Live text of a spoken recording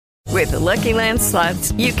With the Lucky Land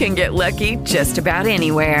Slots, you can get lucky just about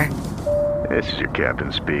anywhere. This is your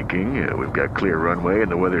captain speaking. We've got clear runway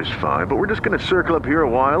and the weather's fine, but we're just going to circle up here a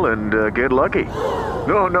while and get lucky.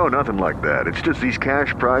 No, nothing like that. It's just these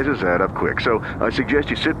cash prizes add up quick. So I suggest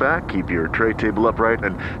you sit back, keep your tray table upright,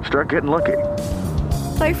 and start getting lucky.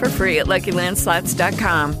 Play for free at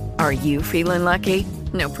LuckyLandSlots.com. Are you feeling lucky?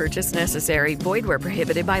 No purchase necessary. Void where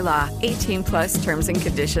prohibited by law. 18 plus terms and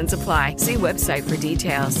conditions apply. See website for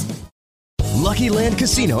details. Lucky Land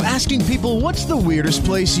Casino, asking people, what's the weirdest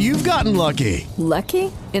place you've gotten lucky?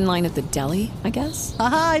 Lucky? In line at the deli, I guess?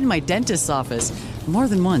 Aha, in my dentist's office. More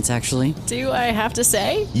than once, actually. Do I have to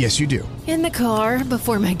say? Yes, you do. In the car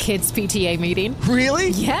before my kids' PTA meeting. Really?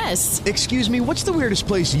 Yes. Excuse me, what's the weirdest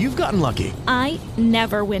place you've gotten lucky? I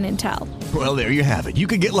never win and tell. Well, there you have it. You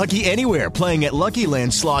can get lucky anywhere, playing at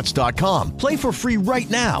LuckyLandSlots.com. Play for free right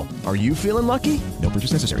now. Are you feeling lucky? No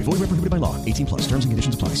purchase necessary. Void where prohibited by law. 18 plus. Terms and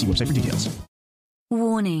conditions apply. See website for details.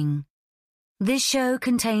 Warning. This show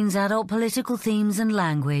contains adult political themes and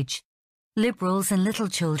language. Liberals and little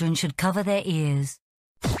children should cover their ears.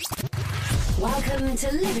 Welcome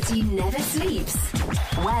to Liberty Never Sleeps,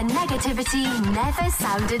 where negativity never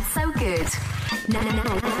sounded so good.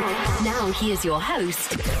 Now here's your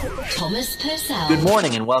host, Thomas Purcell. Good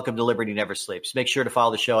morning and welcome to Liberty Never Sleeps. Make sure to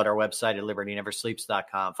follow the show at our website at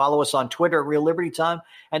libertyneversleeps.com. Follow us on Twitter at Real Liberty Time,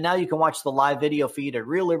 and now you can watch the live video feed at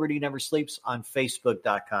Real Liberty Never Sleeps on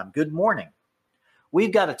Facebook.com. Good morning.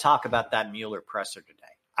 We've got to talk about that Mueller presser today.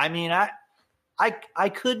 I mean, I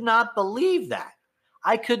could not believe that.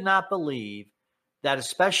 I could not believe that a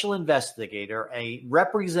special investigator, a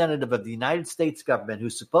representative of the United States government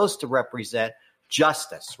who's supposed to represent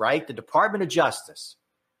justice, right? The Department of Justice,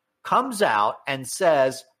 comes out and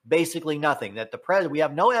says basically nothing, that we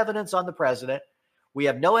have no evidence on the president. We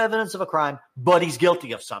have no evidence of a crime, but he's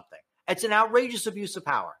guilty of something. It's an outrageous abuse of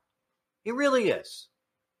power. It really is.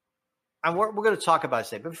 And we're going to talk about it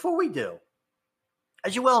today. But before we do,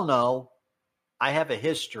 as you well know, I have a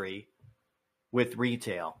history with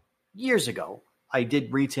retail. Years ago, I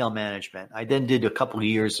did retail management. I then did a couple of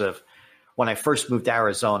years of when I first moved to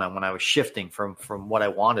Arizona, when I was shifting from what I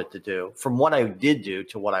wanted to do, from what I did do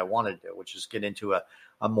to what I wanted to do, which is get into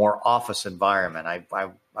a more office environment.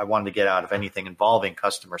 I wanted to get out of anything involving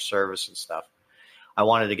customer service and stuff. I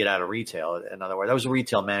wanted to get out of retail. In other words, I was a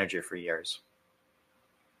retail manager for years.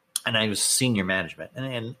 And I was senior management.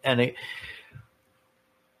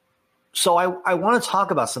 So I want to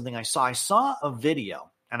talk about something I saw. I saw a video,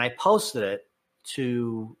 and I posted it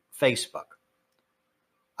to Facebook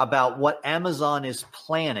about what Amazon is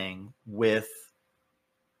planning with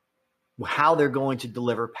how they're going to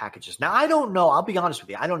deliver packages. Now, I don't know. I'll be honest with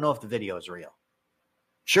you. I don't know if the video is real.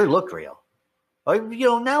 Sure looked real.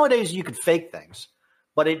 Nowadays you could fake things,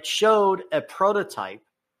 but it showed a prototype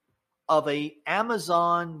of a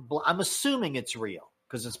Amazon. I'm assuming it's real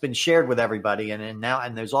because it's been shared with everybody, and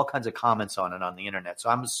there's all kinds of comments on it on the internet. So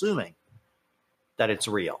I'm assuming that it's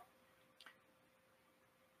real.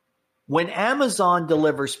 When Amazon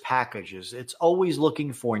delivers packages, it's always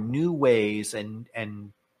looking for new ways and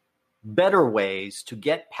better ways to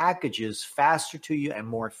get packages faster to you and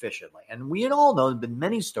more efficiently. And we all know there have been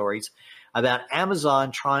many stories about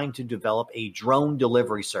Amazon trying to develop a drone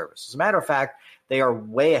delivery service. As a matter of fact, they are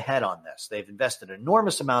way ahead on this. They've invested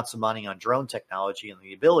enormous amounts of money on drone technology and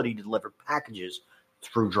the ability to deliver packages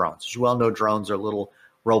through drones. As you well know, drones are little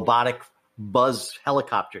robotic buzz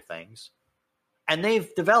helicopter things. And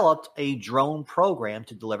they've developed a drone program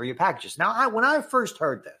to deliver your packages. Now, when I first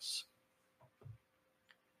heard this,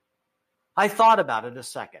 I thought about it a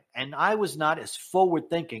second, and I was not as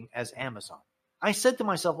forward-thinking as Amazon. I said to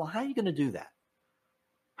myself, well, how are you going to do that?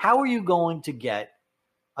 How are you going to get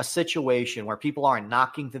a situation where people aren't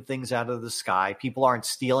knocking the things out of the sky, people aren't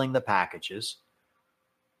stealing the packages?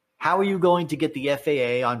 How are you going to get the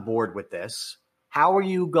FAA on board with this? How are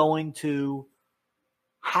you going to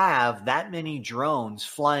have that many drones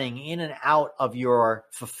flying in and out of your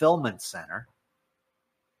fulfillment center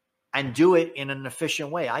and do it in an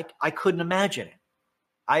efficient way? I couldn't imagine it.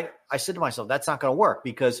 I said to myself, that's not going to work,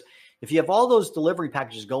 because if you have all those delivery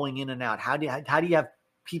packages going in and out, how do you have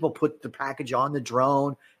people put the package on the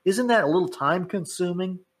drone? Isn't that a little time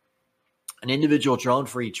consuming? An individual drone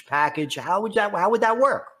for each package. How would that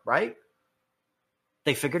work, right?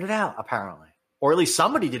 They figured it out, apparently. Or at least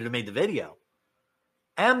somebody did it and made the video.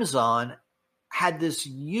 Amazon had this,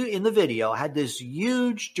 in the video, had this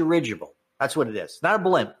huge dirigible. That's what it is. Not a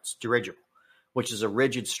blimp, it's dirigible, which is a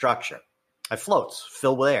rigid structure. It floats,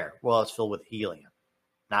 filled with air. Well, it's filled with helium,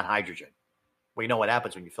 not hydrogen. We know what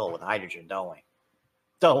happens when you fill it with hydrogen, don't we?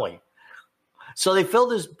 Don't we? So they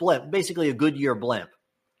filled this blimp, basically a Goodyear blimp,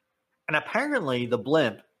 And apparently the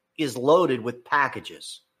blimp is loaded with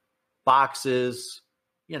packages, boxes,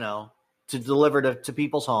 to deliver to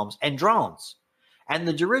people's homes, and drones. And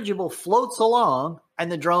the dirigible floats along,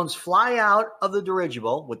 and the drones fly out of the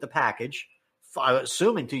dirigible with the package,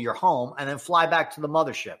 assuming to your home, and then fly back to the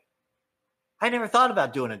mothership. I never thought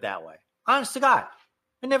about doing it that way. Honest to God,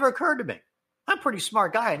 it never occurred to me. I'm a pretty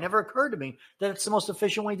smart guy. It never occurred to me that it's the most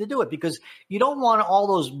efficient way to do it, because you don't want all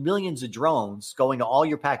those millions of drones going to all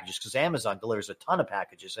your packages, because Amazon delivers a ton of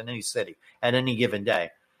packages in any city at any given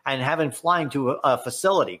day, and having flying to a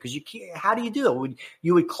facility, because you can't. How do you do it?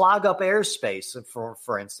 You would clog up airspace,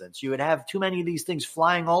 for instance. You would have too many of these things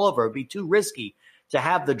flying all over. It would be too risky to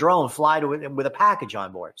have the drone fly to it with a package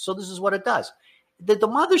on board. So this is what it does. The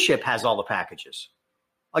mothership has all the packages,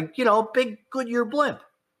 like, big Goodyear blimp.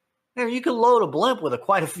 You can load a blimp with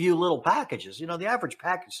quite a few little packages. The average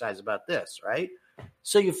package size is about this, right?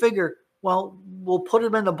 So you figure, well, we'll put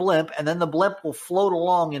them in the blimp, and then the blimp will float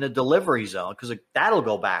along in a delivery zone, because that'll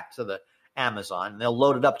go back to the Amazon, and they'll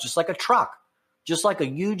load it up just like a truck, just like a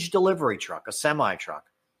huge delivery truck, a semi truck.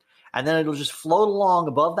 And then it'll just float along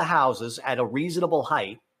above the houses at a reasonable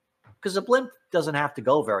height, because the blimp doesn't have to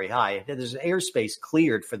go very high. There's airspace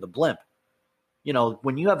cleared for the blimp.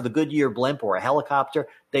 When you have the Goodyear blimp or a helicopter,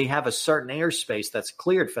 they have a certain airspace that's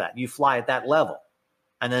cleared for that. You fly at that level.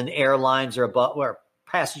 And then airlines are above, or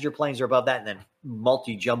passenger planes are above that, and then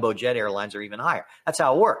multi-jumbo jet airlines are even higher. That's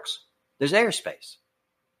how it works. There's airspace.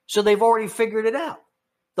 So they've already figured it out.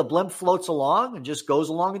 The blimp floats along and just goes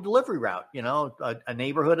along a delivery route, a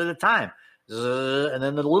neighborhood at a time. And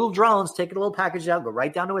then the little drones take a little package out, go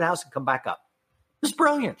right down to a house, and come back up. It's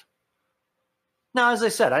brilliant. Now, as I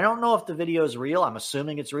said, I don't know if the video is real. I'm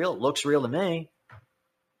assuming it's real. It looks real to me.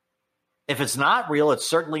 If it's not real, it's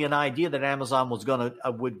certainly an idea that Amazon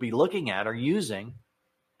would be looking at or using.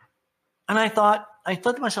 And I thought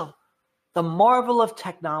to myself, the marvel of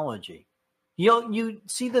technology. You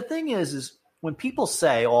see, the thing is when people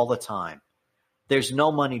say all the time, there's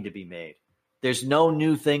no money to be made, there's no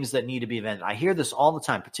new things that need to be invented. I hear this all the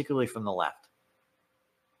time, particularly from the left.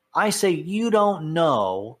 I say, you don't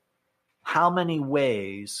know how many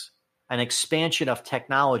ways an expansion of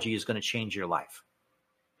technology is going to change your life,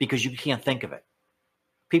 because you can't think of it.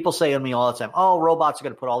 People say to me all the time, oh, robots are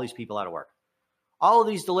going to put all these people out of work. All of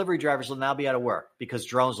these delivery drivers will now be out of work because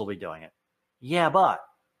drones will be doing it. Yeah, but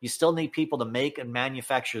you still need people to make and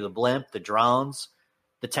manufacture the blimp, the drones.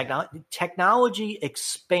 The technology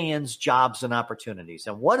expands jobs and opportunities.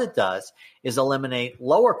 And what it does is eliminate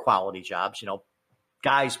lower quality jobs,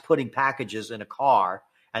 guys putting packages in a car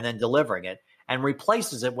and then delivering it, and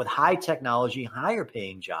replaces it with high technology, higher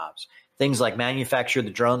paying jobs. Things like manufacture the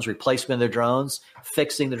drones, replacement of the drones,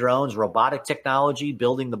 fixing the drones, robotic technology,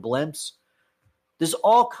 building the blimps. There's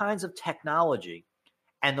all kinds of technology,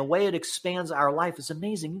 and the way it expands our life is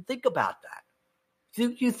amazing. You think about that.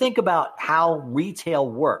 You think about how retail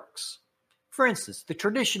works. For instance, the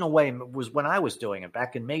traditional way was when I was doing it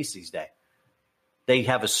back in Macy's day. They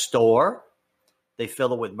have a store. They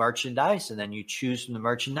fill it with merchandise, and then you choose from the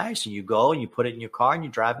merchandise, and you go and you put it in your car and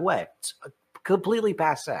you drive away. It's completely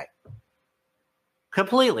passé.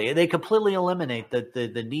 Completely. They completely eliminate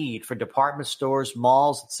the need for department stores,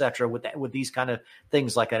 malls, etc. with these kind of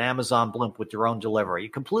things like an Amazon blimp with your own delivery. You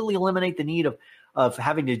completely eliminate the need of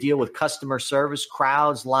having to deal with customer service,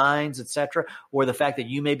 crowds, lines, etc., or the fact that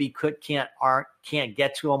you maybe can't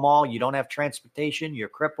get to a mall, you don't have transportation, you're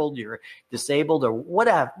crippled, you're disabled, or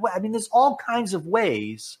whatever. I mean, there's all kinds of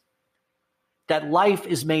ways that life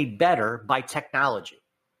is made better by technology.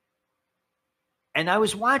 And I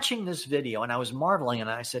was watching this video and I was marveling, and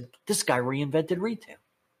I said, this guy reinvented retail.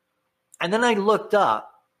 And then I looked up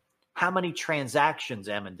how many transactions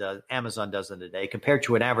Amazon does in a day compared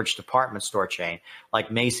to an average department store chain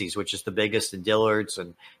like Macy's, which is the biggest, and Dillard's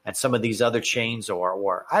and some of these other chains,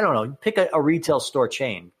 or I don't know, pick a retail store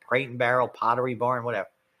chain, Crate and Barrel, Pottery Barn, whatever.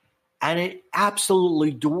 And it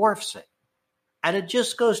absolutely dwarfs it. And it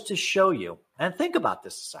just goes to show you, and think about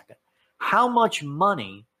this a second, how much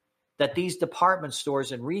money that these department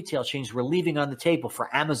stores and retail chains were leaving on the table for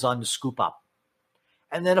Amazon to scoop up.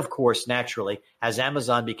 And then, of course, naturally, as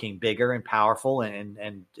Amazon became bigger and powerful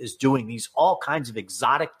and is doing these all kinds of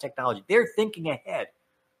exotic technology, they're thinking ahead.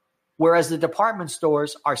 Whereas the department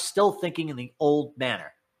stores are still thinking in the old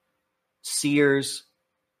manner. Sears,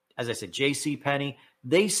 as I said, JCPenney,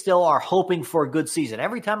 they still are hoping for a good season.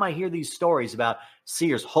 Every time I hear these stories about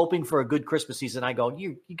Sears hoping for a good Christmas season, I go,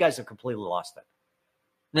 you guys have completely lost it.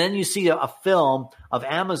 And then you see a film of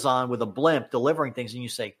Amazon with a blimp delivering things, and you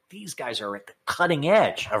say, these guys are at the cutting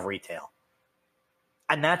edge of retail.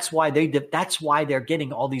 And that's why they're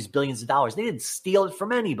getting all these billions of dollars. They didn't steal it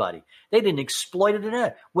from anybody. They didn't exploit it in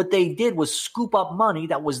it. What they did was scoop up money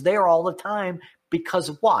that was there all the time because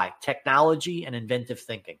of why? Technology and inventive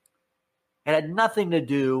thinking. It had nothing to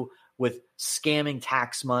do with scamming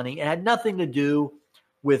tax money. It had nothing to do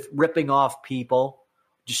with ripping off people,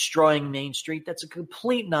 destroying Main Street. That's a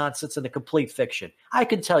complete nonsense and a complete fiction. I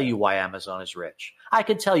can tell you why Amazon is rich. I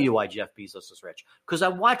can tell you why Jeff Bezos is rich. Because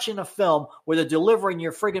I'm watching a film where they're delivering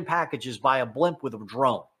your friggin' packages by a blimp with a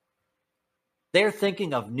drone. They're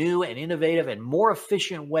thinking of new and innovative and more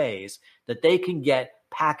efficient ways that they can get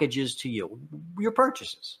packages to you, your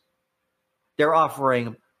purchases. They're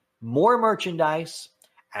offering more merchandise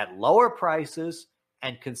at lower prices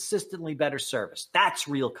and consistently better service. That's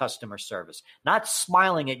real customer service, not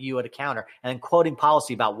smiling at you at a counter and quoting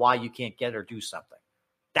policy about why you can't get or do something.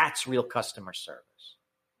 That's real customer service.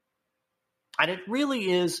 And it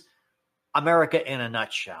really is America in a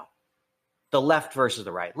nutshell. The left versus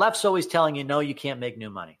the right. Left's always telling you, no, you can't make new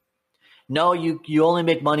money. No, you only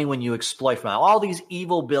make money when you exploit from all these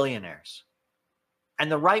evil billionaires.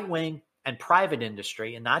 And the right wing and private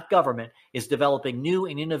industry, and not government, is developing new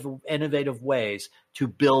and innovative ways to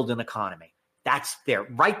build an economy. That's there,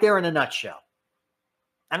 right there in a nutshell.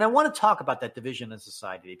 And I want to talk about that division in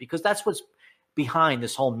society because that's what's behind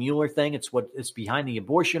this whole Mueller thing. It's behind the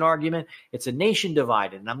abortion argument. It's a nation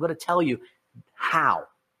divided. And I'm going to tell you how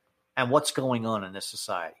and what's going on in this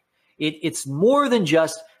society. It's more than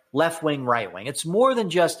just left wing, right wing. It's more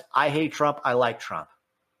than just I hate Trump, I like Trump.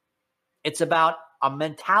 It's about a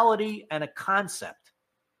mentality and a concept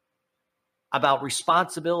about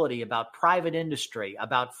responsibility, about private industry,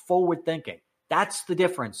 about forward thinking. That's the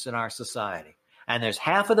difference in our society. And there's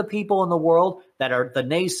half of the people in the world that are the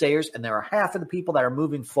naysayers, and there are half of the people that are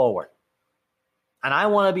moving forward. And I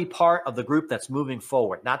want to be part of the group that's moving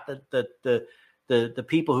forward, not the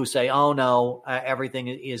people who say, oh, no, everything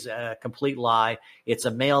is a complete lie. It's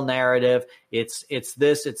a male narrative. It's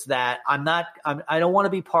this, it's that. I don't want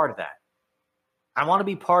to be part of that. I want to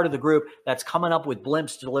be part of the group that's coming up with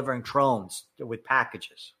blimps delivering drones with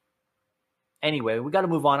packages. Anyway, we got to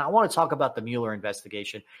move on. I want to talk about the Mueller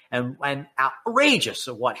investigation and outrageous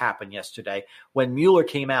of what happened yesterday when Mueller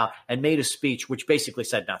came out and made a speech which basically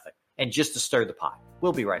said nothing and just to stir the pot.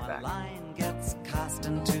 We'll be right back. My line gets cast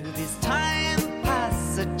into these time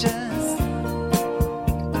passages.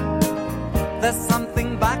 There's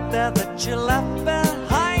something back there that you left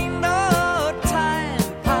behind. Oh,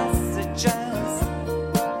 time passages.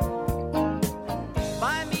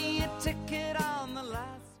 Buy me a ticket on the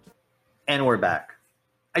last. And we're back.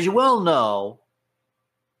 As you well know,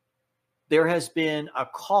 there has been a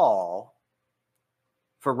call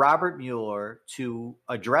for Robert Mueller to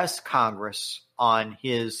address Congress on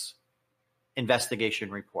his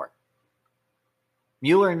investigation report.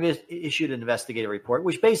 Mueller issued an investigative report,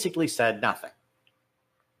 which basically said nothing.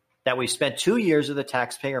 That we spent 2 years of the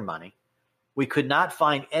taxpayer money. We could not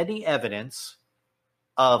find any evidence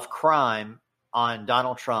of crime on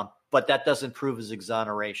Donald Trump, but that doesn't prove his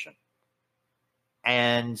exoneration.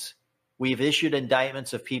 And we've issued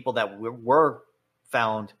indictments of people that were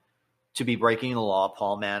found to be breaking the law,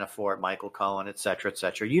 Paul Manafort, Michael Cohen, et cetera, et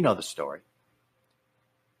cetera. You know the story.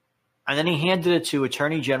 And then he handed it to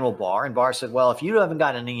Attorney General Barr, and Barr said, well, if you haven't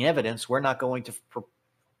got any evidence, we're not going to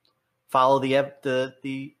follow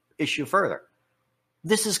the issue further.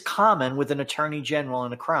 This is common with an attorney general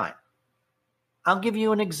in a crime. I'll give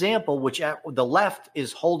you an example, which the left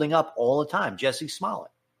is holding up all the time, Jussie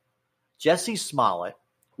Smollett. Jussie Smollett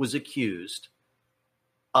was accused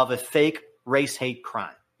of a fake race hate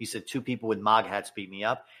crime. He said 2 people with MAGA hats beat me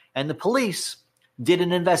up, and the police did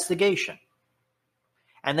an investigation.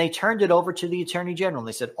 And they turned it over to the Attorney General. And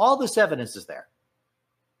they said, all this evidence is there.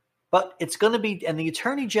 But it's going to be, and the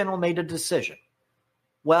Attorney General made a decision.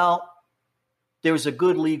 Well, there was a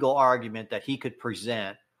good legal argument that he could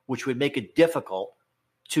present, which would make it difficult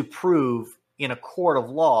to prove in a court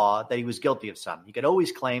of law that he was guilty of something. He could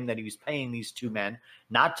always claim that he was paying these 2 men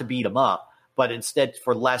not to beat him up, but instead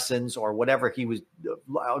for lessons or whatever he was,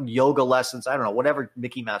 yoga lessons, I don't know, whatever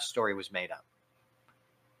Mickey Mouse story was made up.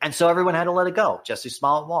 And so everyone had to let it go. Jussie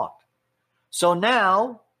Smollett walked. So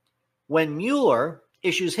now when Mueller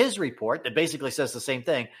issues his report that basically says the same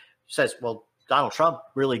thing, says, well, Donald Trump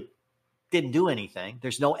really didn't do anything.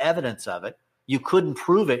 There's no evidence of it. You couldn't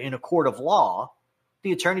prove it in a court of law.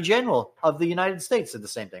 The Attorney General of the United States said the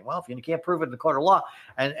same thing. Well, if you can't prove it in the court of law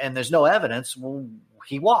and there's no evidence, well,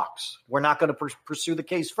 he walks. We're not going to pursue the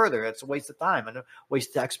case further. It's a waste of time and a waste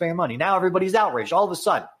of taxpayer money. Now everybody's outraged all of a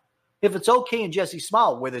sudden. If it's okay in Jussie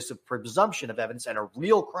Smollett, where there's a presumption of evidence and a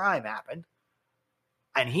real crime happened,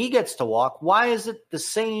 and he gets to walk, why is it the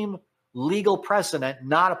same legal precedent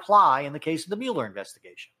not apply in the case of the Mueller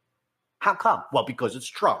investigation? How come? Well, because it's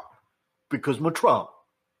Trump. Because we're Trump.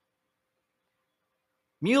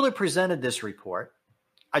 Mueller presented this report.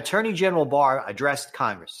 Attorney General Barr addressed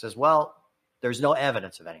Congress, says, well, there's no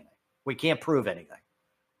evidence of anything. We can't prove anything.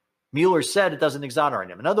 Mueller said it doesn't exonerate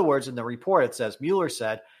him. In other words, in the report, it says Mueller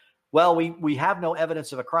said, well, we have no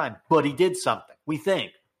evidence of a crime, but he did something. We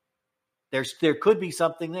think there could be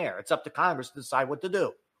something there. It's up to Congress to decide what to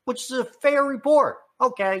do, which is a fair report.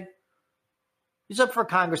 Okay. It's up for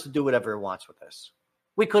Congress to do whatever it wants with this.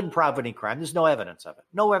 We couldn't prove any crime. There's no evidence of it.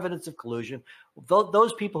 No evidence of collusion.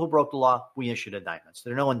 Those people who broke the law, we issued indictments.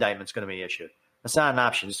 There are no indictments going to be issued. That's not an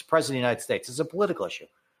option. It's the president of the United States. It's a political issue.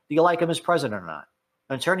 Do you like him as president or not?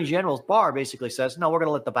 Attorney General Barr basically says, no, we're going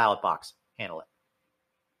to let the ballot box handle it.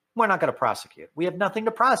 We're not going to prosecute. We have nothing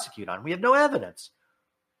to prosecute on. We have no evidence.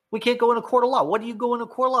 We can't go in a court of law. What do you go in a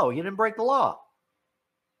court of law? You didn't break the law.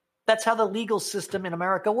 That's how the legal system in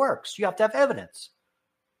America works. You have to have evidence.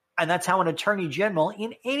 And that's how an attorney general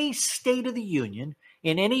in any state of the union,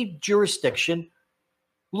 in any jurisdiction,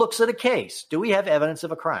 looks at a case. Do we have evidence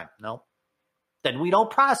of a crime? No. Then we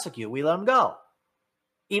don't prosecute. We let him go.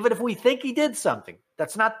 Even if we think he did something.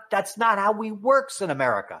 That's not how we works in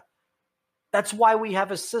America. That's why we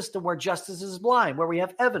have a system where justice is blind, where we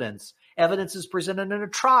have evidence. Evidence is presented in a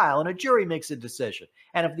trial, and a jury makes a decision.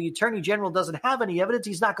 And if the attorney general doesn't have any evidence,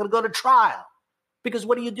 he's not going to go to trial. Because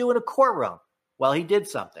what do you do in a courtroom? Well, he did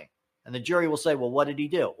something. And the jury will say, well, what did he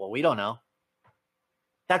do? Well, we don't know.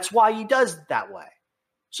 That's why he does it that way.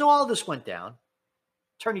 So all this went down.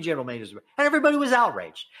 Attorney General made his, and everybody was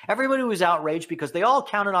outraged. Everybody was outraged because they all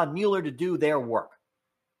counted on Mueller to do their work.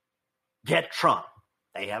 Get Trump.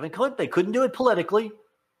 They couldn't do it politically.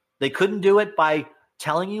 They couldn't do it by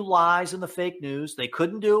telling you lies in the fake news. They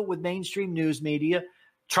couldn't do it with mainstream news media.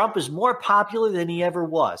 Trump is more popular than he ever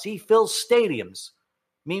was. He fills stadiums.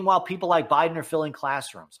 Meanwhile, people like Biden are filling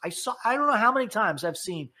classrooms. I don't know how many times I've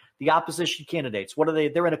seen the opposition candidates. What are they?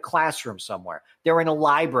 They're in a classroom somewhere. They're in a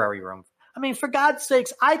library room. I mean, for God's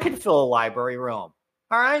sakes, I can fill a library room.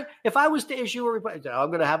 All right. If I was to issue a report,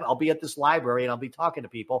 I'll be at this library and I'll be talking to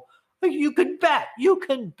people. You can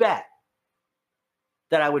bet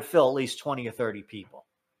that I would fill at least 20 or 30 people.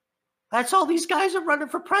 That's all these guys are running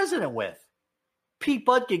for president with. Pete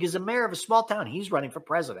Buttigieg is a mayor of a small town. He's running for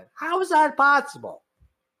president. How is that possible?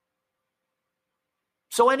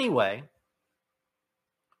 So anyway,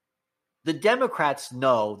 the Democrats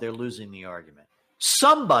know they're losing the argument.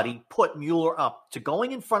 Somebody put Mueller up to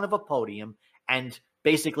going in front of a podium and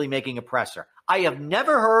basically making a presser. I have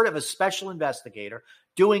never heard of a special investigator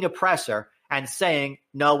doing a presser and saying,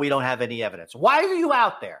 no, we don't have any evidence. Why are you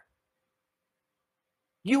out there?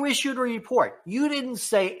 You issued a report. You didn't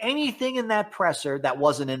say anything in that presser that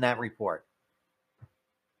wasn't in that report.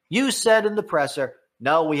 You said in the presser,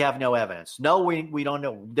 no, we have no evidence. No, we don't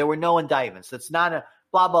know. There were no indictments. That's not a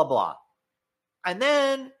blah, blah, blah. And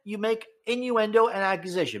then you make innuendo and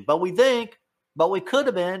accusation. But we think, but we could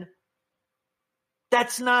have been.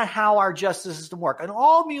 That's not how our justice system works. And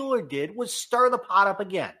all Mueller did was stir the pot up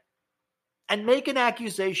again and make an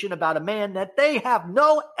accusation about a man that they have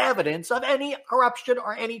no evidence of any corruption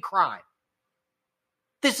or any crime.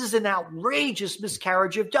 This is an outrageous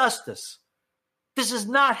miscarriage of justice. This is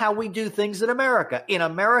not how we do things in America. In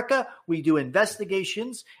America, we do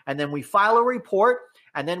investigations, and then we file a report,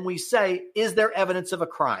 and then we say, is there evidence of a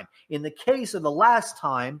crime? In the case of the last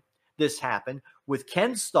time this happened with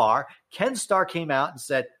Ken Starr came out and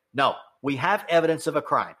said, no, we have evidence of a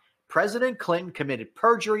crime. President Clinton committed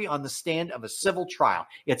perjury on the stand of a civil trial.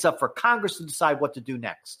 It's up for Congress to decide what to do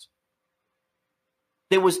next.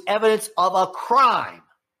 There was evidence of a crime,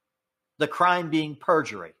 the crime being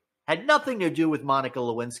perjury. Had nothing to do with Monica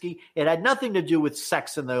Lewinsky. It had nothing to do with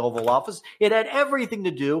sex in the Oval Office. It had everything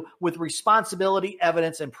to do with responsibility,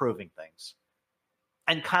 evidence, and proving things.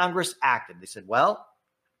 And Congress acted. They said, well,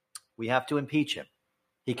 we have to impeach him.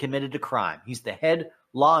 He committed a crime. He's the head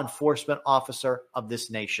law enforcement officer of this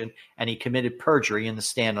nation, and he committed perjury in the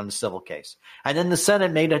stand on the civil case. And then the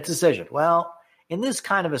Senate made a decision. Well, in this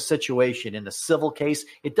kind of a situation, in the civil case,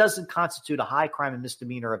 it doesn't constitute a high crime and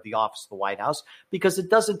misdemeanor of the office of the White House because it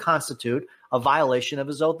doesn't constitute a violation of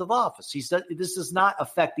his oath of office. This does not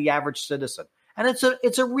affect the average citizen. And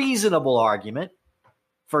it's a reasonable argument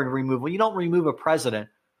for removal. You don't remove a president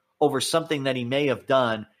over something that he may have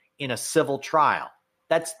done in a civil trial.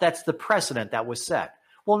 That's the precedent that was set.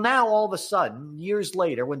 Well, now all of a sudden, years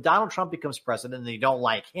later, when Donald Trump becomes president and they don't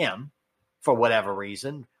like him for whatever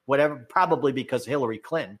reason, probably because Hillary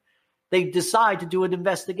Clinton, they decide to do an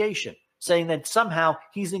investigation saying that somehow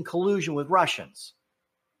he's in collusion with Russians.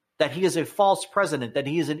 that he is a false president, that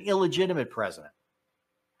he is an illegitimate president.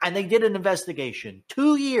 And they did an investigation,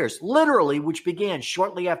 2 years, literally, which began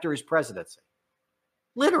shortly after his presidency.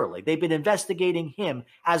 Literally, they've been investigating him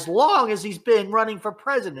as long as he's been running for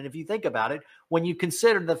president, if you think about it, when you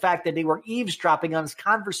consider the fact that they were eavesdropping on his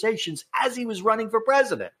conversations as he was running for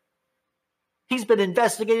president. He's been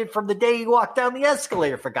investigated from the day he walked down the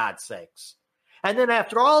escalator, for God's sakes. And then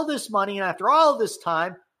after all this money and after all this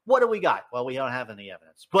time, what do we got? Well, we don't have any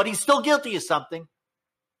evidence. But he's still guilty of something.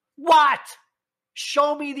 What?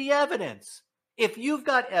 Show me the evidence. If you've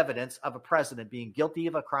got evidence of a president being guilty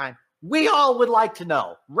of a crime, we all would like to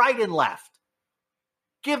know, right and left.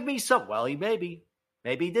 Give me some. Well, maybe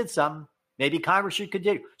he did something. Maybe Congress should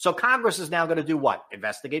continue. So Congress is now going to do what?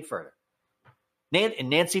 Investigate further. And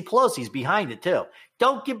Nancy Pelosi's behind it too.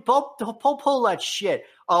 Don't pull that shit.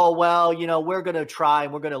 Oh, well, we're going to try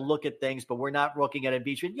and we're going to look at things, but we're not looking at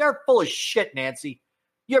impeachment. You're full of shit, Nancy.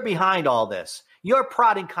 You're behind all this. You're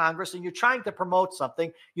prodding Congress and you're trying to promote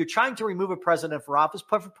something. You're trying to remove a president from office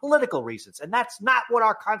for political reasons. And that's not what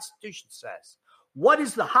our Constitution says. What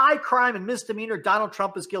is the high crime and misdemeanor Donald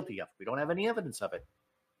Trump is guilty of? We don't have any evidence of it.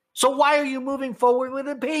 So why are you moving forward with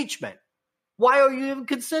impeachment? Why are you even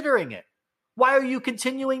considering it? Why are you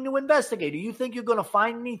continuing to investigate? Do you think you're going to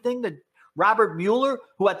find anything that Robert Mueller,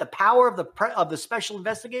 who had the power of the Special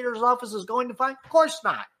Investigator's Office, is going to find? Of course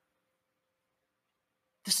not.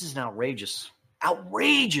 This is an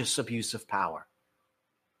outrageous abuse of power.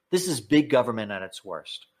 This is big government at its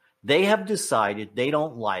worst. They have decided they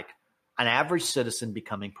don't like an average citizen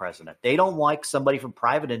becoming president. They don't like somebody from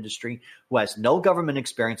private industry who has no government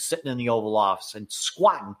experience sitting in the Oval Office and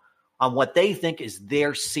squatting on what they think is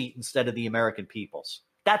their seat instead of the American people's.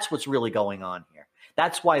 That's what's really going on here.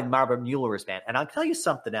 That's why Robert Mueller is banned. And I'll tell you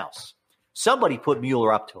something else. Somebody put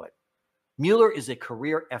Mueller up to it. Mueller is a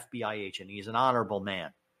career FBI agent. He's an honorable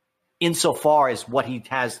man. Insofar as what he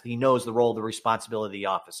has, he knows the role, the responsibility of the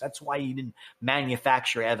office. That's why he didn't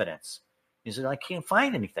manufacture evidence. He said, I can't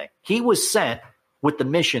find anything. He was sent with the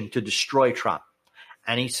mission to destroy Trump.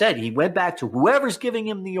 And he said, he went back to whoever's giving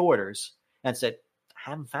him the orders and said, I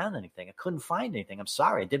haven't found anything. I couldn't find anything. I'm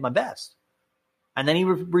sorry. I did my best. And then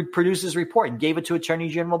he produced his report and gave it to Attorney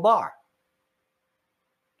General Barr.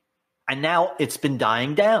 And now it's been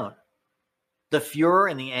dying down. The furor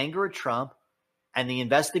and the anger at Trump and the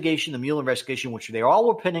investigation, the Mueller investigation, which they all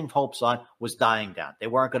were pinning hopes on, was dying down. They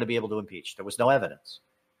weren't going to be able to impeach. There was no evidence.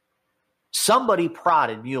 Somebody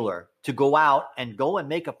prodded Mueller to go out and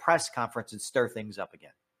make a press conference and stir things up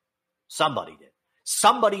again. Somebody did.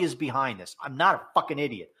 Somebody is behind this. I'm not a fucking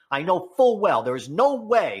idiot. I know full well there is no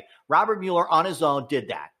way Robert Mueller on his own did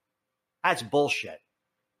that. That's bullshit.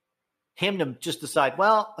 Him to just decide,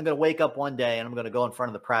 well, I'm going to wake up one day and I'm going to go in front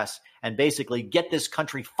of the press and basically get this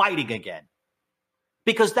country fighting again.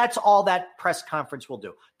 Because that's all that press conference will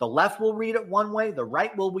do. The left will read it one way, the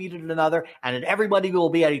right will read it another, and then everybody will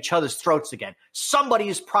be at each other's throats again. Somebody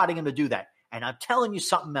is prodding him to do that. And I'm telling you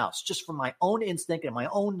something else, just from my own instinct and my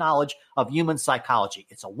own knowledge of human psychology.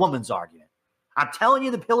 It's a woman's argument. I'm telling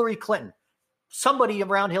you that Hillary Clinton, somebody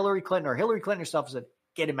around Hillary Clinton or Hillary Clinton herself said,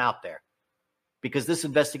 get him out there. Because this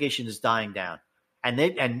investigation is dying down. And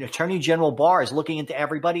Attorney General Barr is looking into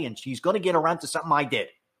everybody, and she's going to get around to something I did.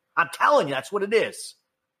 I'm telling you, that's what it is.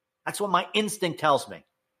 That's what my instinct tells me.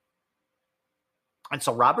 And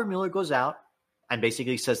so Robert Mueller goes out and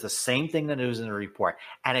basically says the same thing that it was in the report.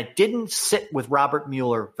 And it didn't sit with Robert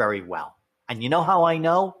Mueller very well. And you know how I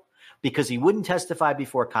know? Because he wouldn't testify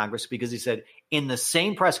before Congress, because he said in the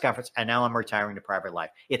same press conference, and now I'm retiring to private life.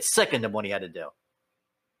 It sickened him what he had to do.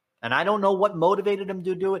 And I don't know what motivated him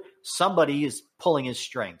to do it. Somebody is pulling his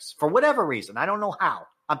strings for whatever reason. I don't know how.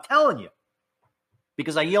 I'm telling you.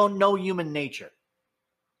 Because I know human nature.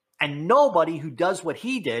 And nobody who does what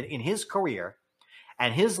he did in his career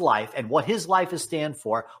and his life and what his life is stand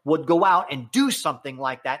for would go out and do something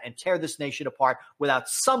like that and tear this nation apart without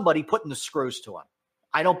somebody putting the screws to him.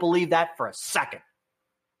 I don't believe that for a second.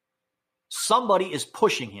 Somebody is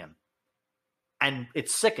pushing him, and it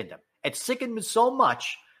sickened him. It sickened him so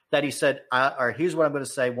much that he said, or here's what I'm going to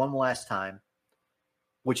say one last time,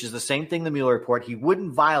 which is the same thing the Mueller report. He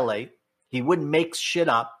wouldn't violate. He wouldn't make shit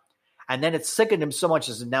up. And then it sickened him so much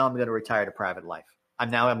as now I'm going to retire to private life. I'm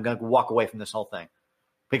going to walk away from this whole thing.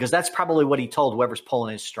 Because that's probably what he told whoever's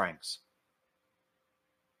pulling his strings.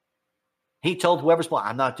 He told whoever's pulling,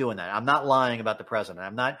 I'm not doing that. I'm not lying about the president.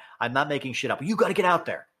 I'm not making shit up. You got to get out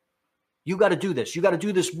there. You got to do this. You got to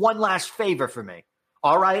do this one last favor for me.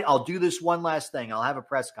 All right, I'll do this one last thing. I'll have a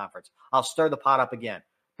press conference. I'll stir the pot up again.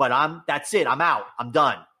 But that's it. I'm out. I'm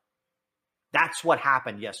done. That's what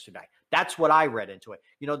happened yesterday. That's what I read into it.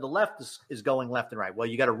 The left is going left and right. Well,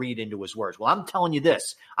 you got to read into his words. Well, I'm telling you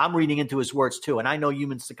this. I'm reading into his words too, and I know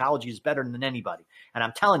human psychology is better than anybody. And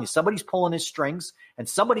I'm telling you, somebody's pulling his strings, and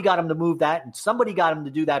somebody got him to move that, and somebody got him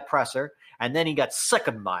to do that presser, and then he got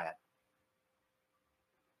sickened by it.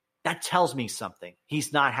 That tells me something.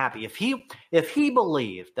 He's not happy. If he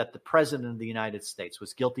believed that the president of the United States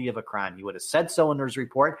was guilty of a crime, he would have said so in his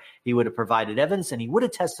report. He would have provided evidence, and he would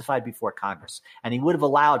have testified before Congress, and he would have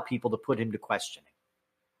allowed people to put him to questioning.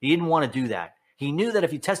 He didn't want to do that. He knew that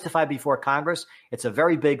if he testified before Congress, it's a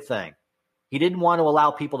very big thing. He didn't want to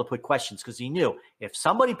allow people to put questions because he knew if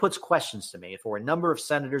somebody puts questions to me, if a number of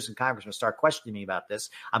senators and congressmen start questioning me about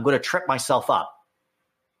this, I'm going to trip myself up.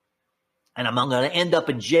 And I'm going to end up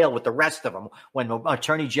in jail with the rest of them when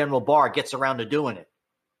Attorney General Barr gets around to doing it.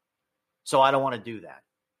 So I don't want to do that.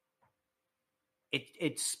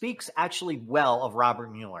 It speaks actually well of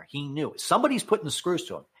Robert Mueller. He knew somebody's putting the screws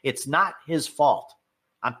to him. It's not his fault.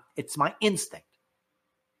 It's my instinct.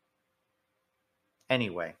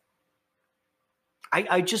 Anyway,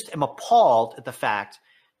 I just am appalled at the fact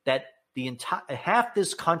that the entire half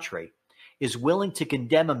this country is willing to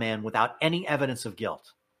condemn a man without any evidence of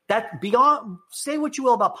guilt. That beyond, say what you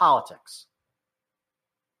will about politics.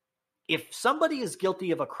 If somebody is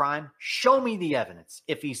guilty of a crime, show me the evidence.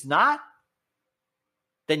 If he's not,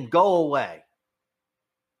 then go away.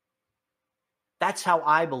 That's how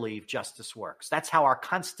I believe justice works. That's how our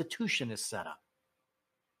Constitution is set up.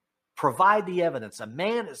 Provide the evidence. A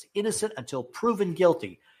man is innocent until proven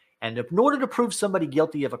guilty. And in order to prove somebody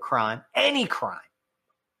guilty of a crime, any crime,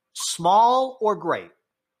 small or great,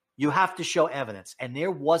 you have to show evidence. And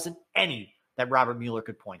there wasn't any that Robert Mueller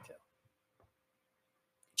could point to.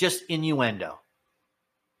 Just innuendo.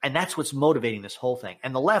 And that's what's motivating this whole thing.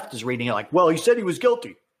 And the left is reading it like, well, he said he was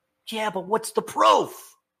guilty. Yeah, but what's the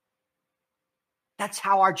proof? That's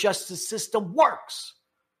how our justice system works.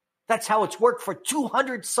 That's how it's worked for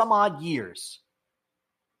 200 some odd years.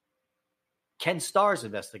 Ken Starr's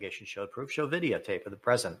investigation showed proof. Show videotape of the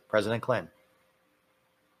President Clinton.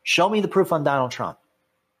 Show me the proof on Donald Trump.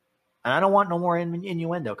 And I don't want no more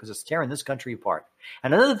innuendo because it's tearing this country apart.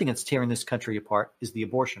 And another thing that's tearing this country apart is the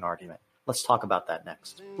abortion argument. Let's talk about that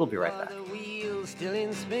next. We'll be right back. The wheel's still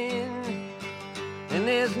in spin, and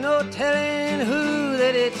there's no telling who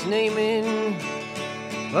that it's naming.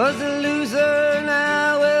 Was the loser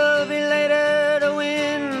now will be later to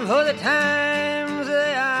win, for the times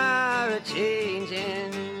they are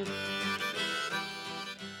a-changing.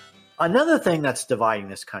 Another thing that's dividing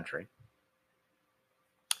this country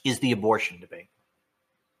is the abortion debate.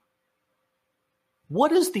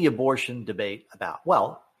 What is the abortion debate about?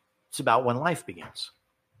 Well, it's about when life begins.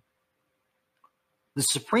 The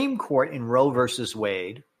Supreme Court in Roe versus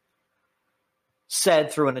Wade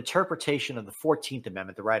said through an interpretation of the 14th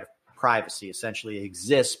Amendment, the right of privacy essentially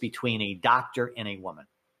exists between a doctor and a woman.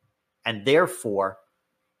 And therefore,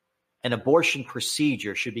 an abortion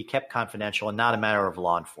procedure should be kept confidential and not a matter of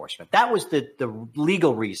law enforcement. That was the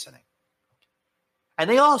legal reasoning. And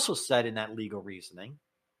they also said in that legal reasoning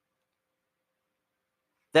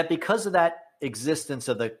that because of that existence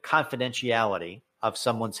of the confidentiality of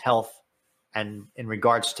someone's health and in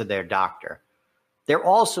regards to their doctor, there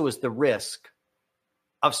also is the risk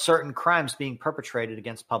of certain crimes being perpetrated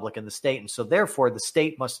against public and the state. And so therefore the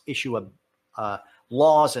state must issue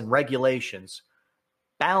laws and regulations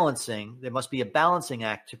balancing. There must be a balancing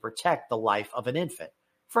act to protect the life of an infant.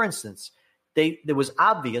 For instance, there was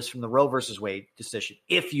obvious from the Roe versus Wade decision,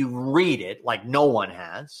 if you read it like no one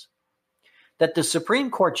has, that the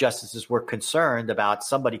Supreme Court justices were concerned about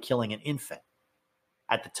somebody killing an infant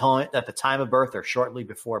at the time of birth or shortly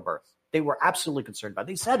before birth. They were absolutely concerned about it.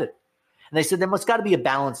 They said it. And they said there must got to be a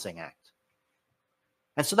balancing act.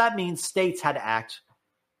 And so that means states had to act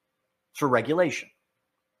through regulation.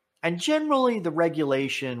 And generally the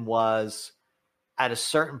regulation was at a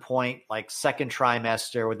certain point, like second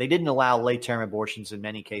trimester, where they didn't allow late-term abortions in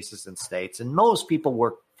many cases in states, and most people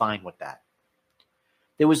were fine with that.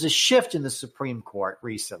 There was a shift in the Supreme Court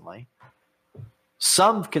recently.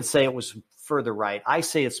 Some can say it was further right. I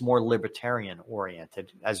say it's more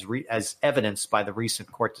libertarian-oriented, as evidenced by the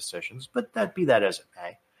recent court decisions, but that be that as it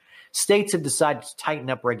may. States have decided to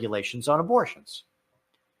tighten up regulations on abortions.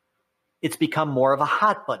 It's become more of a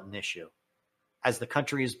hot-button issue. As the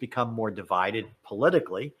country has become more divided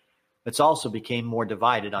politically, it's also became more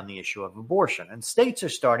divided on the issue of abortion. And states are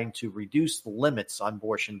starting to reduce the limits on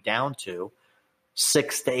abortion down to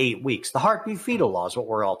 6 to 8 weeks. The heartbeat fetal law is what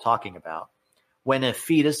we're all talking about. When a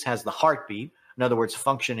fetus has the heartbeat, in other words,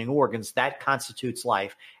 functioning organs, that constitutes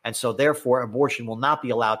life. And so therefore, abortion will not be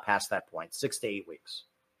allowed past that point, 6 to 8 weeks.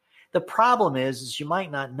 The problem is you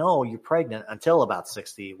might not know you're pregnant until about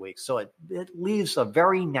 68 weeks. So it leaves a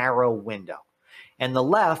very narrow window. And the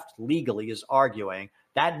left legally is arguing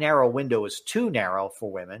that narrow window is too narrow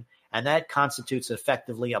for women, and that constitutes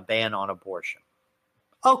effectively a ban on abortion.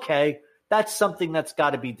 Okay, that's something that's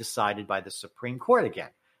got to be decided by the Supreme Court again,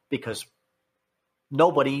 because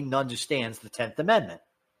nobody understands the 10th Amendment,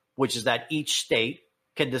 which is that each state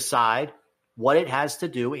can decide what it has to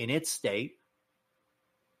do in its state,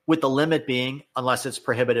 with the limit being unless it's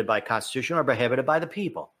prohibited by Constitution or prohibited by the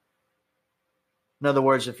people. In other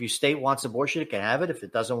words, if your state wants abortion, it can have it. If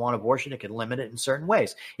it doesn't want abortion, it can limit it in certain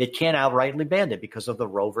ways. It can't outrightly ban it because of the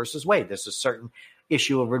Roe versus Wade. There's a certain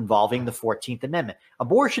issue of involving the 14th Amendment.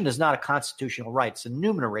 Abortion is not a constitutional right. It's an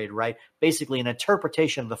enumerated right, basically an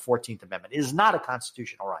interpretation of the 14th Amendment. It is not a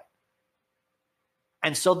constitutional right.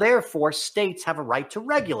 And so therefore, states have a right to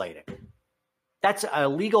regulate it. That's a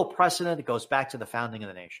legal precedent that goes back to the founding of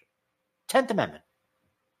the nation. 10th Amendment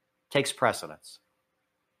takes precedence.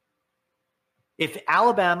 If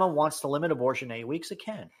Alabama wants to limit abortion to 8 weeks, it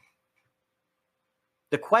can.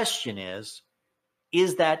 The question is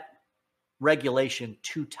that regulation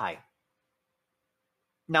too tight?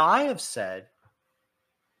 Now, I have said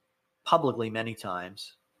publicly many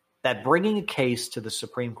times that bringing a case to the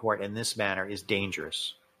Supreme Court in this manner is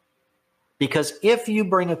dangerous. Because if you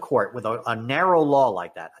bring a court with a narrow law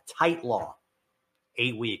like that, a tight law,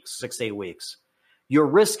 8 weeks, 6 to 8 weeks, you're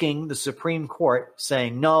risking the Supreme Court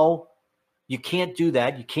saying, no, you can't do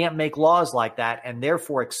that. You can't make laws like that, and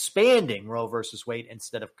therefore expanding Roe versus Wade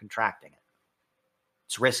instead of contracting it.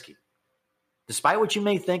 It's risky. Despite what you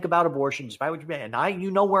may think about abortion, despite what you may, and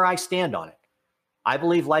you know where I stand on it. I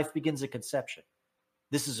believe life begins at conception.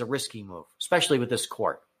 This is a risky move, especially with this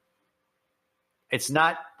court. It's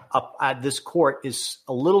not, this court is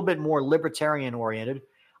a little bit more libertarian oriented,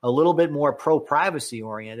 a little bit more pro-privacy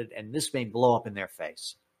oriented, and this may blow up in their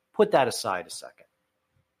face. Put that aside a second.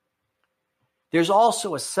 There's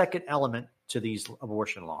also a second element to these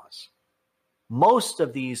abortion laws. Most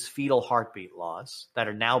of these fetal heartbeat laws that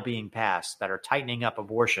are now being passed, that are tightening up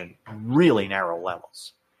abortion really narrow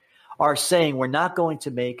levels, are saying we're not going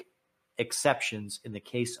to make exceptions in the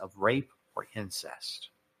case of rape or incest.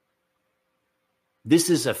 This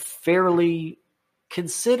is a fairly,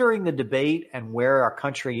 considering the debate and where our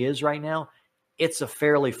country is right now, it's a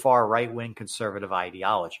fairly far right-wing conservative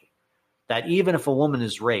ideology. That even if a woman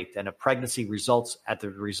is raped and a pregnancy results at the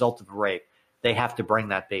result of a rape, they have to bring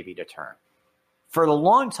that baby to term. For a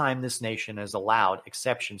long time, this nation has allowed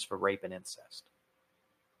exceptions for rape and incest.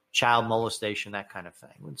 Child molestation, that kind of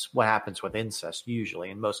thing. It's what happens with incest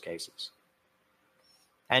usually in most cases.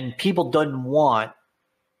 And people don't want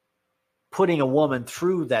putting a woman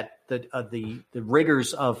through the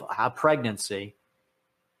rigors of a pregnancy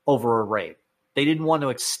over a rape. They didn't want to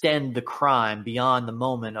extend the crime beyond the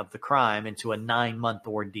moment of the crime into a 9-month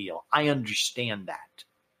ordeal. I understand that.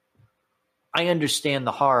 I understand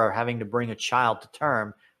the horror of having to bring a child to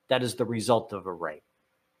term that is the result of a rape.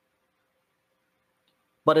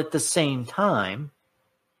 But at the same time,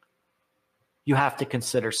 you have to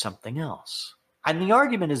consider something else. And the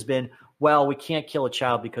argument has been, well, we can't kill a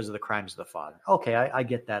child because of the crimes of the father. Okay, I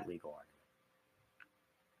get that legal argument.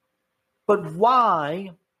 But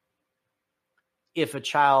why, if a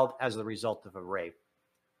child as the result of a rape,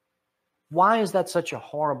 why is that such a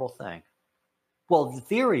horrible thing? Well, the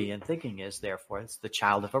theory and thinking is, therefore, it's the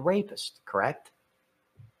child of a rapist, correct?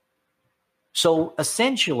 So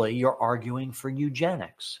essentially, you're arguing for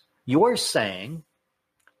eugenics. You're saying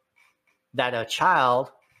that a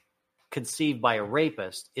child conceived by a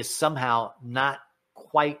rapist is somehow not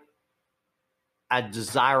quite a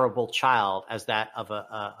desirable child as that of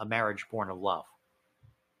a marriage born of love.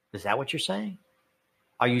 Is that what you're saying?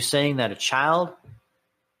 Are you saying that a child,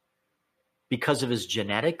 because of his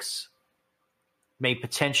genetics, may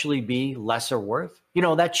potentially be lesser worth? You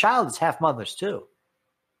know, that child is half mothers too.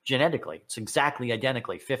 Genetically, it's exactly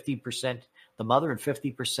identically 50% the mother and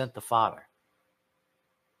 50% the father.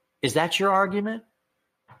 Is that your argument?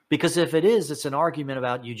 Because if it is, it's an argument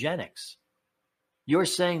about eugenics. You're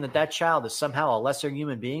saying that that child is somehow a lesser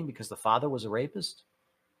human being because the father was a rapist?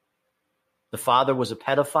 The father was a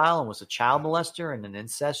pedophile and was a child molester and an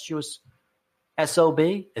incestuous SOB?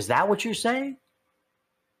 Is that what you're saying?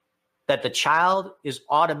 That the child is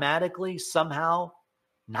automatically somehow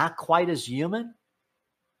not quite as human?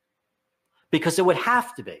 Because it would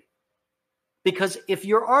have to be. Because if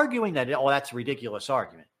you're arguing that, oh, that's a ridiculous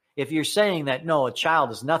argument. If you're saying that, no, a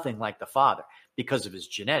child is nothing like the father because of his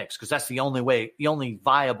genetics, because that's the only way, the only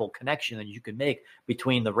viable connection that you can make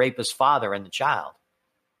between the rapist father and the child.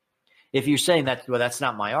 If you're saying that, well, that's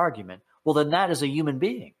not my argument, well, then that is a human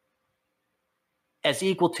being. as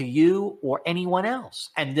equal to you or anyone else,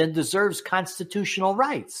 and then deserves constitutional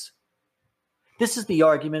rights. This is the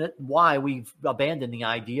argument why we've abandoned the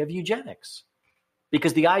idea of eugenics.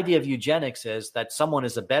 Because the idea of eugenics is that someone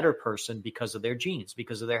is a better person because of their genes,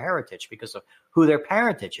 because of their heritage, because of who their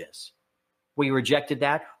parentage is. We rejected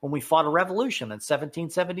that when we fought a revolution in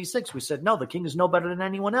 1776. We said, no, the king is no better than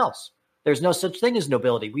anyone else. There's no such thing as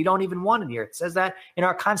nobility. We don't even want it here. It says that in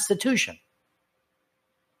our Constitution.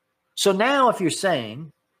 So now if you're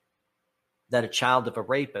saying that a child of a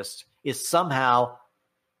rapist is somehow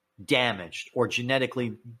damaged or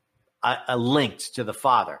genetically linked to the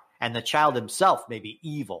father, and the child himself may be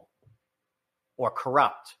evil or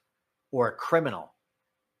corrupt or a criminal,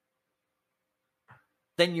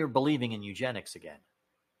 then you're believing in eugenics again.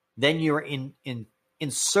 Then you're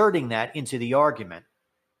inserting that into the argument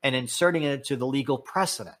and inserting it into the legal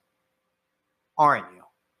precedent, aren't you?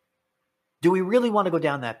 Do we really want to go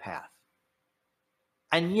down that path?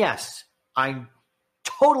 And yes, I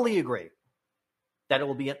totally agree that it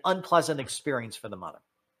will be an unpleasant experience for the mother.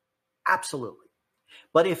 Absolutely.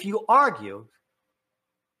 But if you argue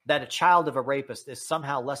that a child of a rapist is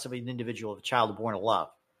somehow less of an individual of a child born of love,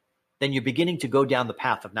 then you're beginning to go down the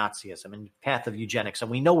path of Nazism and the path of eugenics, and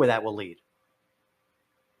we know where that will lead.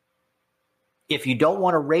 If you don't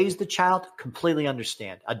want to raise the child, completely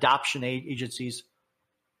understand. Adoption agencies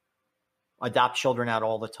adopt children out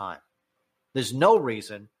all the time. There's no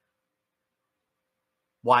reason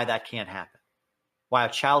why that can't happen, why a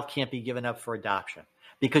child can't be given up for adoption.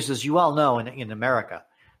 Because as you all know, in America,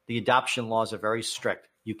 the adoption laws are very strict.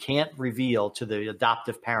 You can't reveal to the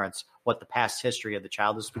adoptive parents what the past history of the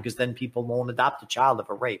child is, because then people won't adopt a child of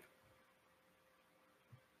a rape.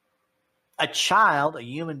 A child, a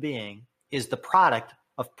human being, is the product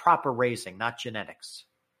of proper raising, not genetics.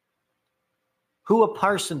 Who a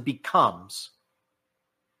person becomes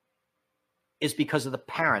is because of the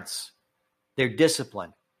parents, their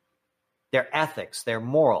discipline, their ethics, their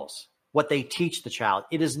morals, what they teach the child.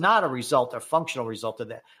 It is not a result, a functional result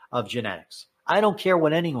of genetics. I don't care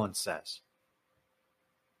what anyone says.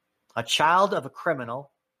 A child of a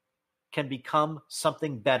criminal can become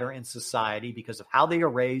something better in society because of how they are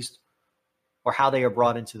raised or how they are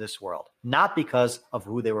brought into this world, not because of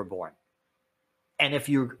who they were born. And if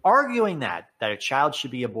you're arguing that a child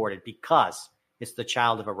should be aborted because it's the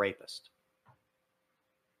child of a rapist,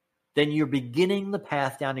 then you're beginning the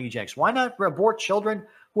path down to eugenics. Why not abort children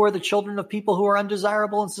who are the children of people who are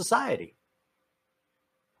undesirable in society?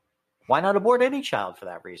 Why not abort any child for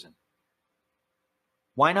that reason?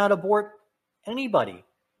 Why not abort anybody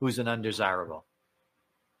who's an undesirable?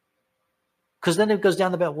 Because then it goes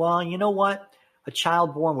down the path, well, you know what? A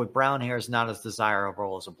child born with brown hair is not as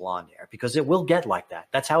desirable as a blonde hair, because it will get like that.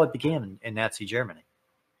 That's how it began in Nazi Germany.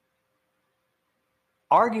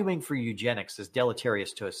 Arguing for eugenics is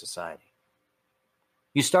deleterious to a society.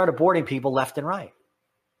 You start aborting people left and right.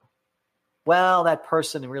 Well, that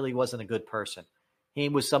person really wasn't a good person. He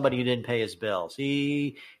was somebody who didn't pay his bills.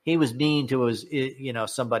 He was mean to his,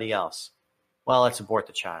 somebody else. Well, let's abort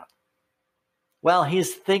the child. Well,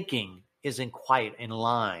 his thinking isn't quite in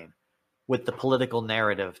line with the political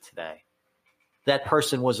narrative today. That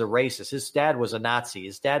person was a racist. His dad was a Nazi.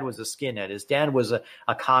 His dad was a skinhead. His dad was a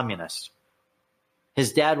communist.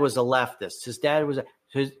 His dad was a leftist. His dad was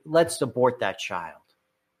let's abort that child.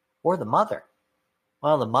 Or the mother.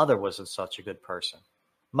 Well, the mother wasn't such a good person.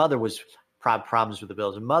 Mother was problems with the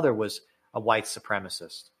bills. And mother was a white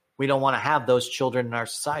supremacist. We don't want to have those children in our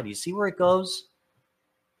society. You see where it goes?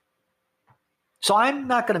 So I'm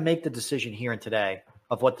not going to make the decision here and today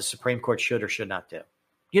of what the Supreme Court should or should not do.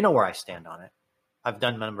 You know where I stand on it. I've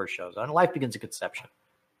done a number of shows on life begins at conception.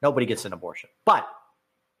 Nobody gets an abortion. But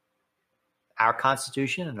our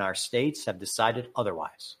Constitution and our states have decided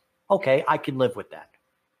otherwise. Okay, I can live with that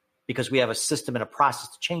because we have a system and a process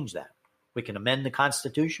to change that. We can amend the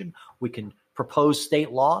Constitution. We can propose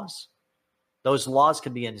state laws. Those laws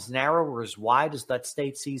can be as narrow or as wide as that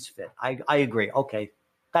state sees fit. I agree. Okay,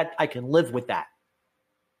 that I can live with that.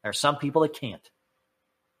 There are some people that can't.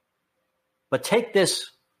 But take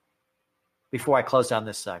this before I close down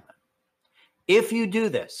this segment. If you do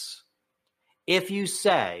this, if you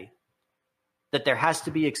say that there has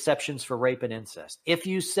to be exceptions for rape and incest, if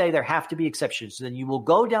you say there have to be exceptions, then you will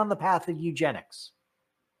go down the path of eugenics,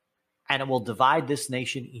 and it will divide this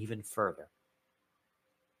nation even further.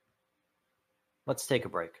 Let's take a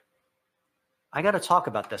break. I got to talk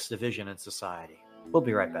about this division in society. We'll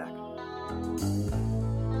be right back.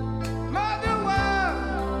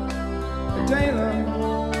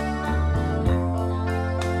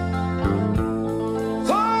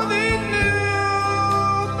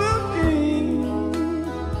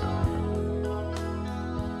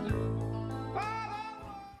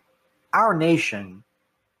 our nation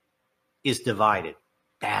is divided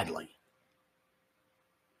badly.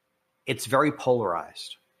 It's very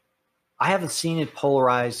polarized. I haven't seen it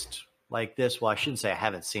polarized like this. Well, I shouldn't say I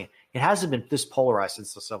haven't seen it. It hasn't been this polarized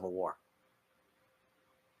since the Civil War.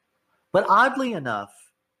 But oddly enough,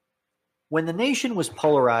 when the nation was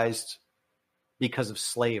polarized because of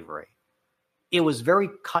slavery, it was very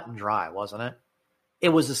cut and dry, wasn't it? It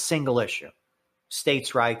was a single issue.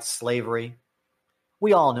 States' rights, slavery.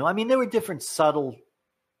 We all knew. I mean, there were different subtle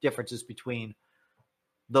differences between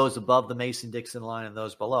those above the Mason-Dixon line and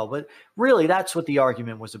those below. But really, that's what the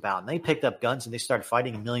argument was about. And they picked up guns and they started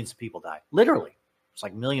fighting and millions of people died. Literally. It's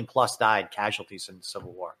like 1 million plus died, casualties in the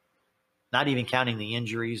Civil War. Not even counting the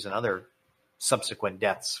injuries and other subsequent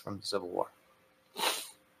deaths from the Civil War.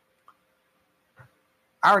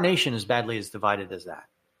 Our nation is badly as divided as that.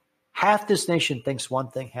 Half this nation thinks one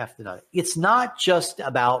thing, half another. It's not just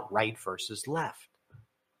about right versus left.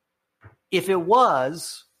 If it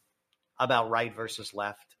was about right versus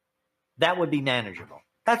left, that would be manageable.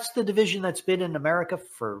 That's the division that's been in America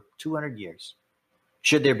for 200 years.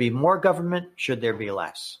 Should there be more government? Should there be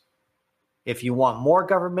less? If you want more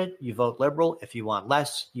government, you vote liberal. If you want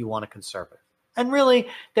less, you want a conservative. And really,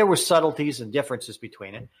 there were subtleties and differences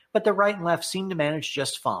between it, but the right and left seemed to manage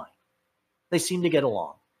just fine. They seemed to get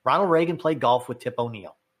along. Ronald Reagan played golf with Tip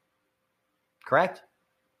O'Neill. Correct?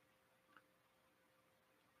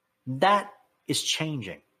 That is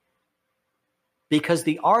changing. Because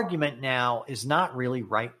the argument now is not really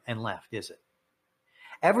right and left, is it?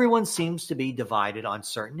 Everyone seems to be divided on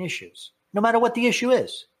certain issues, no matter what the issue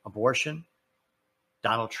is. Abortion,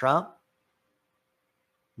 Donald Trump,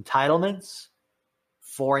 entitlements,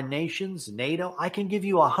 foreign nations, NATO. I can give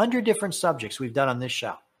you 100 different subjects we've done on this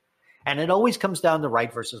show. And it always comes down to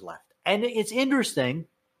right versus left. And it's interesting.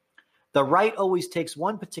 The right always takes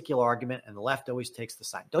one particular argument and the left always takes the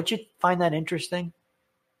side. Don't you find that interesting?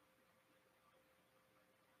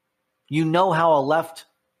 You know how a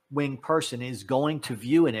left-wing person is going to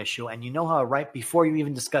view an issue, and you know how a right before you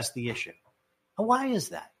even discuss the issue. And why is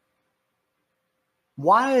that?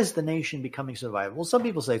 Why is the nation becoming so divided? Well, some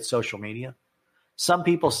people say it's social media. Some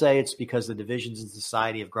people say it's because the divisions in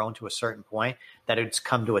society have grown to a certain point, that it's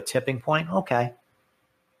come to a tipping point. Okay.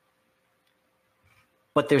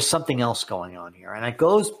 But there's something else going on here. And it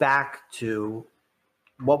goes back to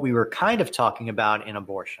what we were kind of talking about in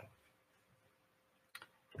abortion.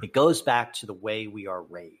 It goes back to the way we are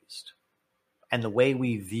raised and the way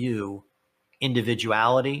we view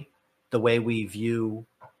individuality, the way we view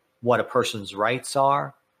what a person's rights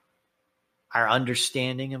are, our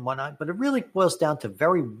understanding and whatnot. But it really boils down to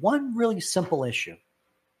one really simple issue.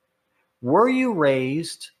 Were you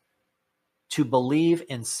raised to believe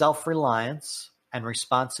in self-reliance and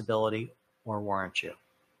responsibility, or weren't you?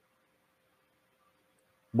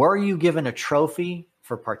 Were you given a trophy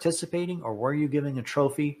for participating, or were you given a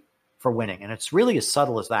trophy for winning? And it's really as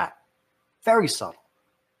subtle as that. Very subtle.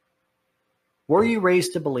 Were you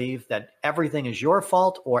raised to believe that everything is your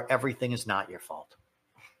fault or everything is not your fault?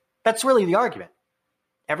 That's really the argument.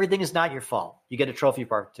 Everything is not your fault. You get a trophy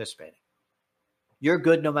for participating. You're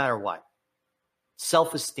good no matter what.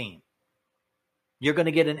 Self-esteem. You're going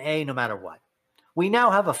to get an A no matter what. We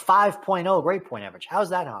now have a 5.0 grade point average. How is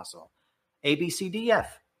that possible? A, B, C, D,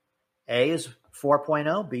 F. A is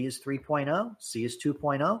 4.0, B is 3.0, C is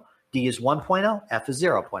 2.0, D is 1.0, F is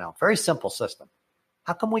 0.0. Very simple system.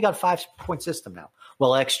 How come we got a 5-point system now?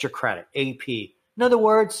 Well, extra credit, AP. In other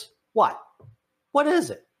words, what? What is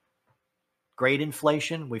it? Grade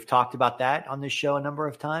inflation. We've talked about that on this show a number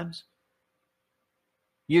of times.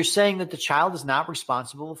 You're saying that the child is not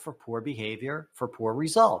responsible for poor behavior, for poor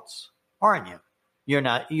results, aren't you? You're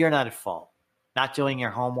not at fault. Not doing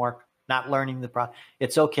your homework, not learning the problem.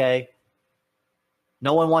 It's okay.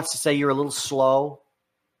 No one wants to say you're a little slow.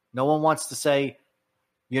 No one wants to say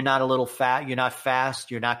you're not a little fat. You're not fast.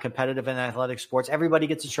 You're not competitive in athletic sports. Everybody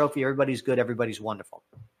gets a trophy. Everybody's good. Everybody's wonderful.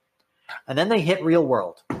 And then they hit real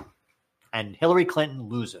world. And Hillary Clinton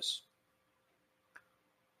loses.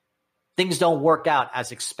 Things don't work out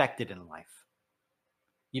as expected in life.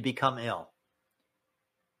 You become ill.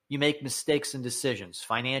 You make mistakes in decisions,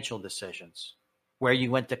 financial decisions, where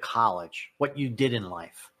you went to college, what you did in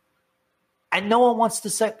life. And no one wants to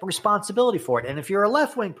take responsibility for it. And if you're a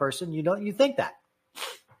left-wing person, you think that.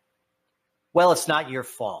 Well, it's not your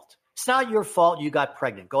fault. It's not your fault you got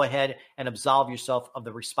pregnant. Go ahead and absolve yourself of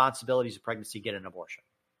the responsibilities of pregnancy, get an abortion.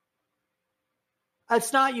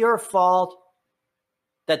 It's not your fault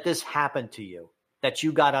that this happened to you, that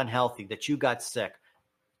you got unhealthy, that you got sick.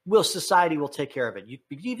 society will take care of it.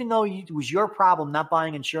 Even though it was your problem not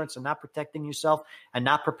buying insurance and not protecting yourself and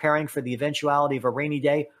not preparing for the eventuality of a rainy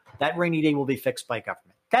day, that rainy day will be fixed by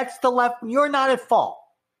government. That's the left. You're not at fault.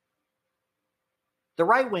 The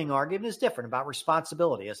right-wing argument is different about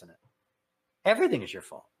responsibility, isn't it? Everything is your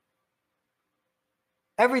fault.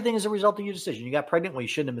 Everything is a result of your decision. You got pregnant, well, you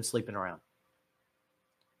shouldn't have been sleeping around.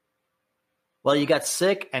 Well, you got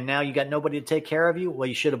sick and now you got nobody to take care of you. Well,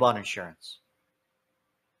 you should have bought insurance.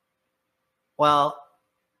 Well,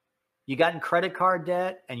 you got in credit card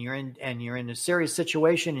debt and you're in a serious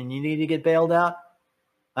situation and you need to get bailed out.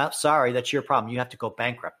 Well, sorry, that's your problem. You have to go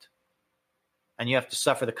bankrupt. And you have to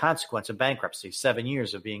suffer the consequence of bankruptcy, 7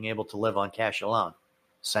 years of being able to live on cash alone,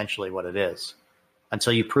 essentially what it is,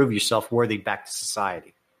 until you prove yourself worthy back to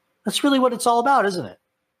society. That's really what it's all about, isn't it?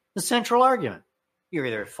 The central argument. You're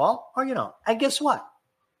either at fault or you don't. And guess what?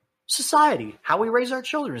 Society, how we raise our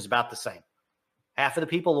children is about the same. Half of the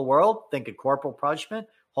people of the world think of corporal punishment,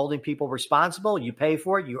 holding people responsible. You pay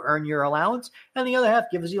for it. You earn your allowance. And the other half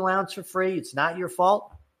gives you allowance for free. It's not your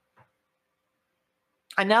fault.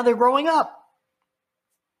 And now they're growing up.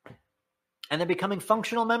 And they're becoming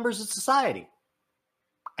functional members of society.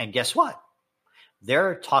 And guess what?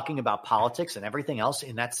 They're talking about politics and everything else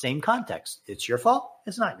in that same context. It's your fault.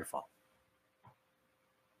 It's not your fault.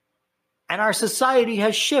 And our society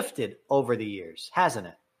has shifted over the years, hasn't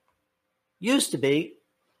it? Used to be,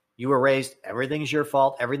 you were raised, everything's your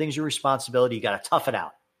fault, everything's your responsibility, you got to tough it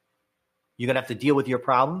out. You're going to have to deal with your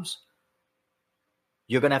problems.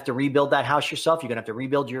 You're going to have to rebuild that house yourself. You're going to have to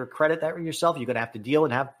rebuild your credit yourself. You're going to have to deal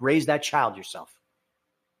and raise that child yourself.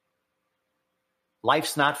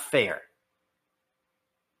 Life's not fair.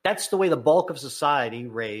 That's the way the bulk of society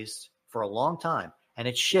raised for a long time, and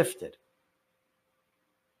it shifted.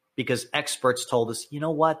 Because experts told us, you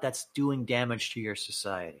know what, that's doing damage to your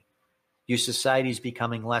society. Your society is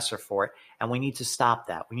becoming lesser for it, and we need to stop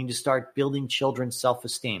that. We need to start building children's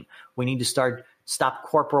self-esteem. We need to stop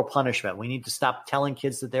corporal punishment. We need to stop telling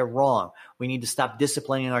kids that they're wrong. We need to stop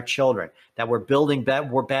disciplining our children, that we're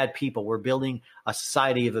bad people. We're building a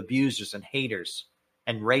society of abusers and haters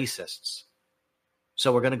and racists.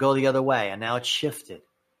 So we're going to go the other way, and now it's shifted.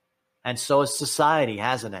 And so has society,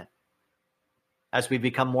 hasn't it? As we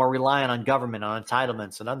become more reliant on government, on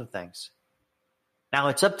entitlements and other things. Now,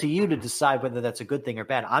 it's up to you to decide whether that's a good thing or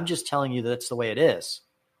bad. I'm just telling you that's the way it is.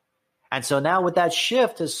 And so now with that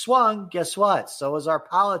shift has swung, guess what? So is our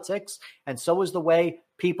politics, and so is the way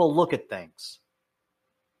people look at things.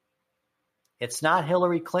 It's not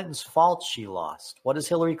Hillary Clinton's fault she lost. What does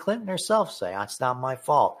Hillary Clinton herself say? It's not my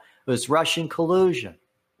fault. It was Russian collusion.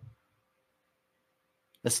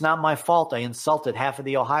 It's not my fault I insulted half of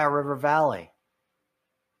the Ohio River Valley.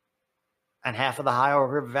 And half of the Ohio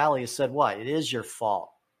River Valley has said what? It is your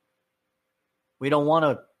fault. We don't want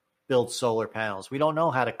to build solar panels. We don't know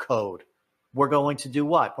how to code. We're going to do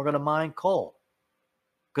what? We're going to mine coal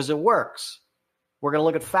because it works. We're going to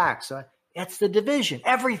look at facts. It's the division,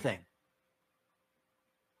 everything.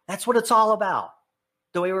 That's what it's all about.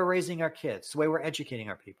 The way we're raising our kids, the way we're educating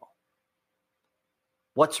our people.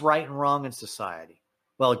 What's right and wrong in society?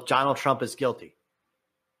 Well, Donald Trump is guilty.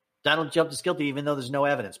 Donald Trump is guilty even though there's no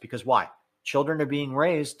evidence. Because why? Children are being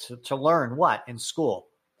raised to learn what in school?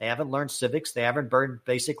 They haven't learned civics. They haven't learned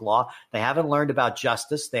basic law. They haven't learned about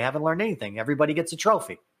justice. They haven't learned anything. Everybody gets a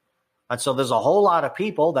trophy. And so there's a whole lot of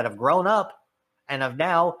people that have grown up and have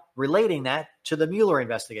now relating that to the Mueller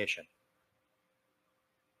investigation.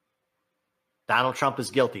 Donald Trump is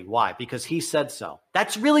guilty. Why? Because he said so.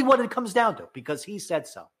 That's really what it comes down to. Because he said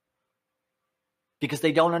so. Because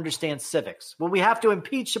they don't understand civics. Well, we have to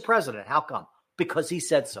impeach the president. How come? Because he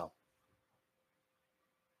said so.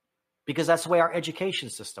 Because that's the way our education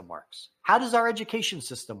system works. How does our education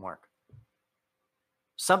system work?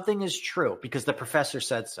 Something is true because the professor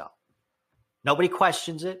said so. Nobody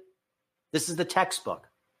questions it. This is the textbook.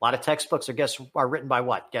 A lot of textbooks are written by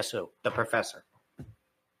what? Guess who? The professor.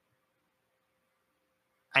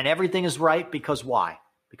 And everything is right because why?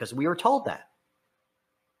 Because we were told that.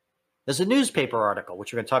 There's a newspaper article,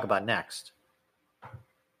 which we're going to talk about next.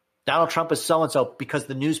 Donald Trump is so-and-so because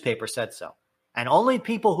the newspaper said so. And only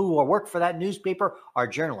people who work for that newspaper are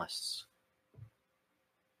journalists.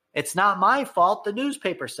 It's not my fault the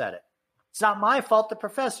newspaper said it. It's not my fault the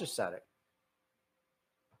professor said it.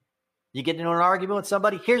 You get into an argument with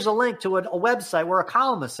somebody, here's a link to a website where a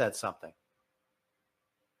columnist said something.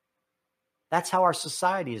 That's how our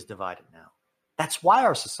society is divided now. That's why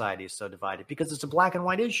our society is so divided, because it's a black and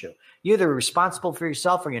white issue. You're either responsible for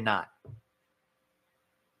yourself or you're not.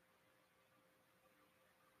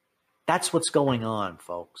 That's what's going on,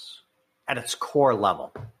 folks, at its core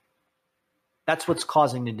level. That's what's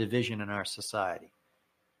causing the division in our society.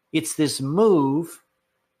 It's this move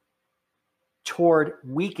toward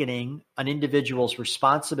weakening an individual's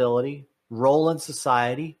responsibility, role in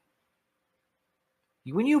society.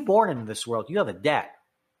 When you're born into this world, you have a debt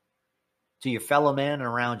to your fellow man and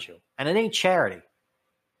around you. And it ain't charity.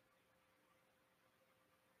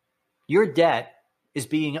 Your debt is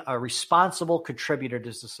being a responsible contributor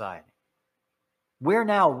to society. We're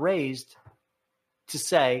now raised to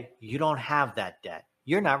say, you don't have that debt.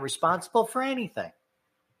 You're not responsible for anything.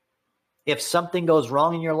 If something goes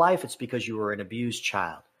wrong in your life, it's because you were an abused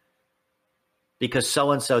child. Because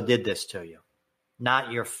so-and-so did this to you.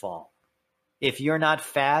 Not your fault. If you're not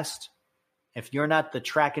fast, if you're not the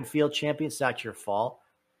track and field champion, it's not your fault.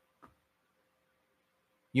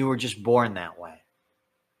 You were just born that way.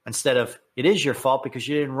 Instead of, it is your fault because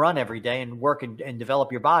you didn't run every day and work and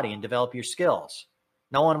develop your body and develop your skills.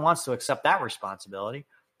 No one wants to accept that responsibility.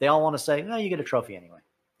 They all want to say, no, you get a trophy anyway.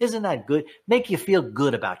 Isn't that good? Make you feel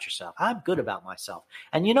good about yourself. I'm good about myself.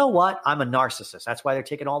 And you know what? I'm a narcissist. That's why they're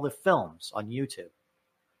taking all the films on YouTube.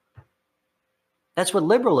 That's what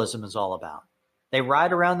liberalism is all about. They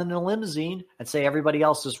ride around in a limousine and say everybody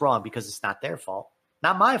else is wrong because it's not their fault.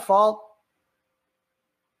 Not my fault.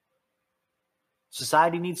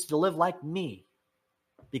 Society needs to live like me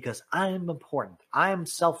because I'm important. I'm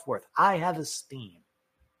self-worth. I have esteem.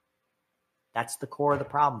 That's the core of the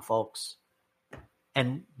problem, folks.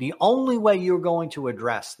 And the only way you're going to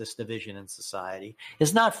address this division in society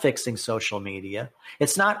is not fixing social media.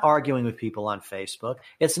 It's not arguing with people on Facebook.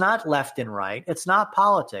 It's not left and right. It's not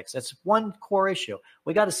politics. It's one core issue.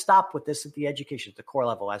 We got to stop with this at the education, at the core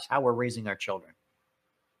level. That's how we're raising our children.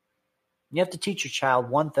 You have to teach your child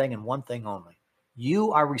one thing and one thing only.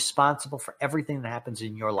 You are responsible for everything that happens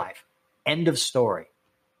in your life. End of story.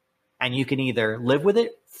 And you can either live with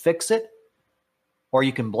it, fix it, or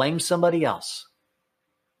you can blame somebody else.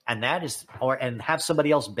 And that is, and have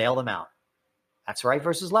somebody else bail them out. That's right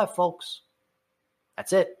versus left, folks.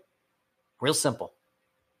 That's it. Real simple.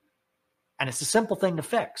 And it's a simple thing to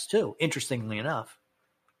fix, too, interestingly enough.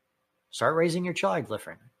 Start raising your child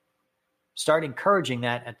different. Start encouraging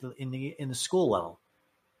that in the school level.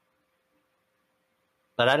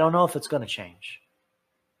 But I don't know if it's going to change.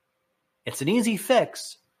 It's an easy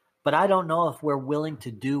fix, but I don't know if we're willing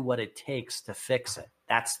to do what it takes to fix it.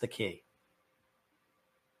 That's the key.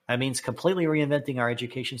 That means completely reinventing our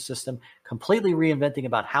education system, completely reinventing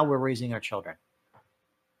about how we're raising our children.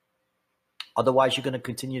 Otherwise, you're going to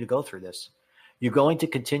continue to go through this. You're going to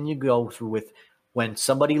continue to go through with when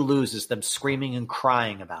somebody loses, them screaming and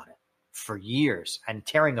crying about it for years and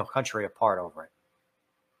tearing a country apart over it.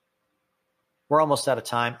 We're almost out of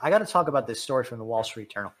time. I got to talk about this story from the Wall Street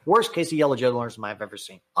Journal. Worst case of yellow journalism I've ever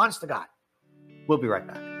seen. Honest to God. We'll be right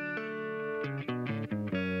back.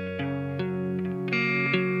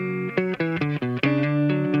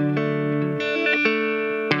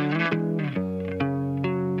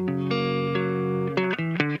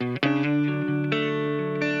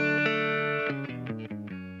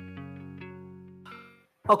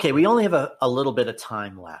 Okay, we only have a little bit of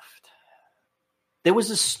time left. There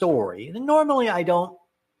was a story, and normally I don't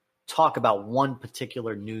talk about one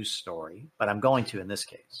particular news story, but I'm going to in this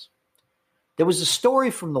case. There was a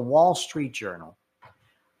story from the Wall Street Journal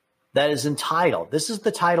that is entitled, this is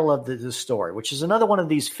the title of the story, which is another one of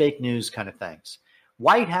these fake news kind of things.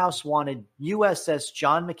 White House wanted USS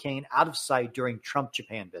John McCain out of sight during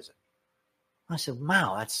Trump-Japan visit. I said,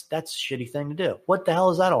 wow, that's a shitty thing to do. What the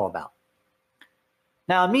hell is that all about?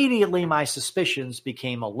 Now, immediately my suspicions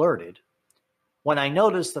became alerted when I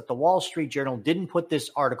noticed that the Wall Street Journal didn't put this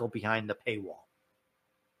article behind the paywall.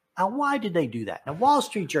 Now, why did they do that? Now, Wall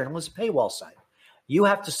Street Journal is a paywall site. You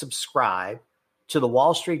have to subscribe to the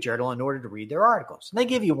Wall Street Journal in order to read their articles. And they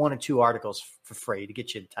give you one or two articles for free to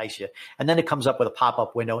get you, entice you. And then it comes up with a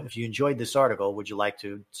pop-up window. If you enjoyed this article, would you like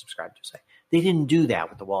to subscribe to it? They didn't do that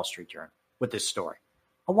with the Wall Street Journal, with this story.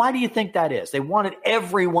 Well, why do you think that is? They wanted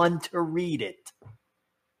everyone to read it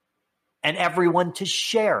and everyone to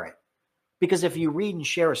share it. Because if you read and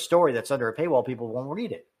share a story that's under a paywall, people won't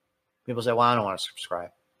read it. People say, well, I don't want to subscribe.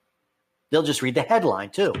 They'll just read the headline,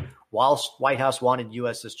 too. White House wanted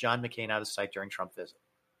USS John McCain out of sight during Trump visit.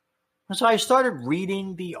 And so I started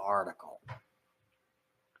reading the article.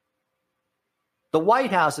 The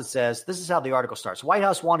White House, it says, this is how the article starts. White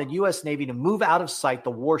House wanted U.S. Navy to move out of sight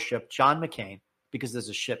the warship John McCain, because there's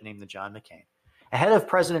a ship named the John McCain, ahead of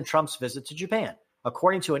President Trump's visit to Japan,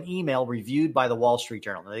 according to an email reviewed by the Wall Street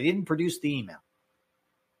Journal. Now, they didn't produce the email.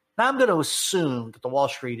 Now, I'm going to assume that the Wall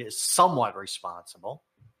Street is somewhat responsible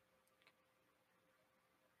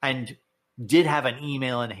and did have an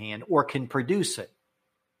email in hand or can produce it.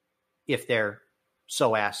 if they're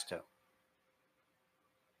so asked to.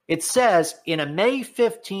 It says in a May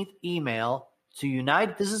 15th email to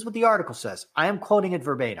United, this is what the article says. I am quoting it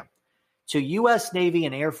verbatim. To U.S. Navy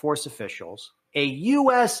and Air Force officials, a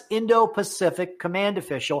U.S. Indo-Pacific command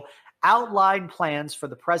official outlined plans for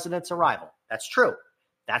the president's arrival. That's true.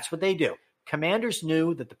 That's what they do. Commanders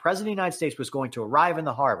knew that the president of the United States was going to arrive in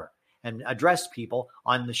the harbor and address people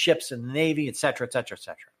on the ships in the Navy, et cetera, et cetera, et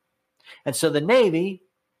cetera. And so the Navy,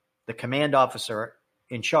 the command officer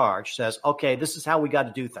in charge, says, okay, this is how we got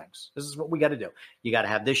to do things. This is what we got to do. You got to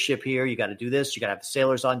have this ship here. You got to do this. You got to have the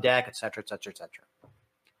sailors on deck, et cetera, et cetera, et cetera.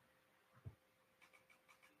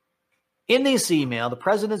 In this email, the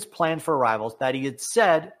president's plan for arrivals that he had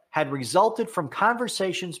said had resulted from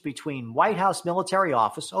conversations between White House military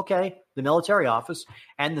office, the military office,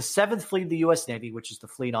 and the 7th Fleet of the U.S. Navy, which is the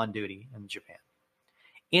fleet on duty in Japan.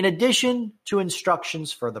 In addition to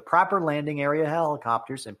instructions for the proper landing area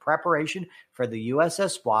helicopters in preparation for the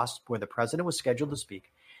USS Wasp, where the president was scheduled to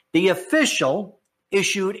speak, the official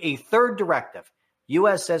issued a third directive.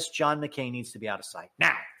 USS John McCain needs to be out of sight.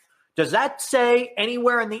 Now, does that say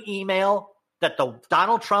anywhere in the email that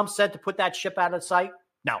Donald Trump said to put that ship out of sight?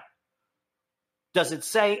 No. Does it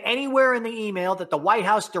say anywhere in the email that the White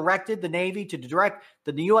House directed the Navy to direct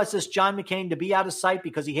the USS John McCain to be out of sight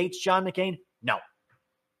because he hates John McCain? No.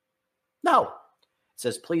 No. It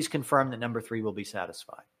says, please confirm that number 3 will be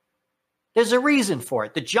satisfied. There's a reason for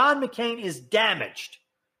it. The John McCain is damaged.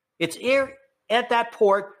 It's here at that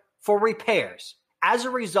port for repairs. As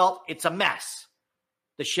a result, it's a mess.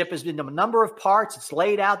 The ship has been a number of parts. It's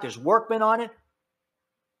laid out. There's workmen on it.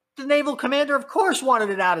 The naval commander, of course,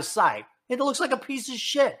 wanted it out of sight. It looks like a piece of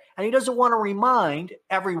shit. And he doesn't want to remind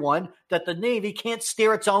everyone that the Navy can't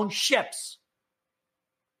steer its own ships.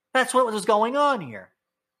 That's what was going on here.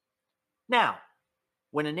 Now,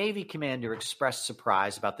 when a Navy commander expressed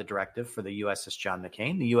surprise about the directive for the USS John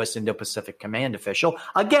McCain, the U.S. Indo-Pacific Command official,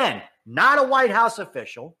 again, not a White House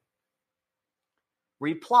official,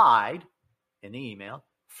 replied in the email,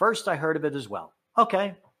 first I heard of it as well.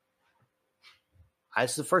 Okay.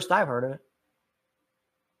 That's the first I've heard of it.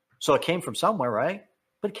 So it came from somewhere, right?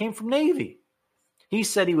 But it came from Navy. He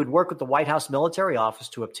said he would work with the White House military office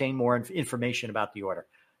to obtain more information about the order.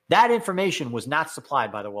 That information was not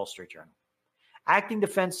supplied by the Wall Street Journal. Acting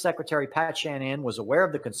Defense Secretary Pat Shanahan was aware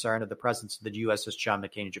of the concern of the presence of the USS John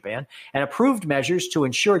McCain in Japan and approved measures to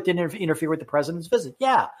ensure it didn't interfere with the president's visit.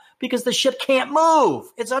 Yeah, because the ship can't move.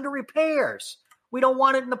 It's under repairs. We don't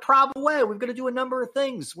want it in the proper way. We're going to do a number of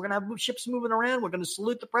things. We're going to have ships moving around. We're going to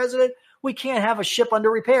salute the president. We can't have a ship under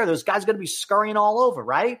repair. Those guys are going to be scurrying all over,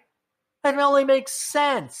 right? That only makes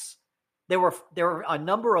sense. There were a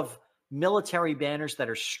number of military banners that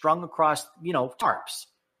are strung across, tarps,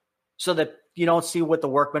 so that you don't see what the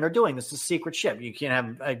workmen are doing. This is a secret ship. You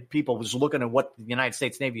can't have people just looking at what the United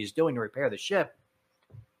States Navy is doing to repair the ship.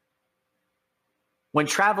 When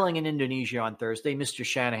traveling in Indonesia on Thursday, Mr.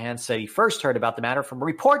 Shanahan said he first heard about the matter from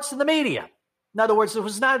reports in the media. In other words, there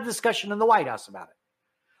was not a discussion in the White House about it.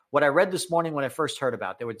 What I read this morning when I first heard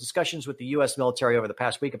about it, there were discussions with the U.S. military over the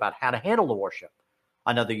past week about how to handle the warship,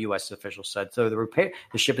 another U.S. official said. So the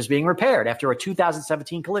ship is being repaired after a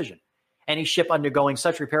 2017 collision. Any ship undergoing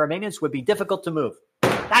such repair or maintenance would be difficult to move.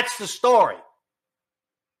 That's the story.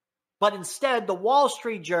 But instead, the Wall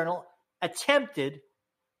Street Journal attempted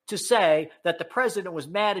to say that the president was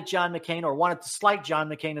mad at John McCain or wanted to slight John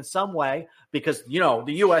McCain in some way because, the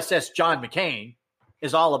USS John McCain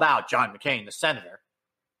is all about John McCain, the senator,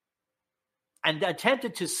 and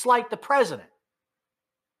attempted to slight the president.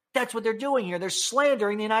 That's what they're doing here. They're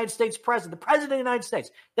slandering the United States president, the president of the United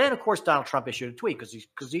States. Then, of course, Donald Trump issued a tweet because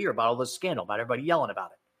he heard about all this scandal, about everybody yelling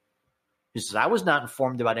about it. He says, I was not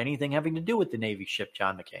informed about anything having to do with the Navy ship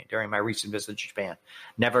John McCain during my recent visit to Japan.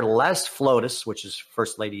 Nevertheless, FLOTUS, which is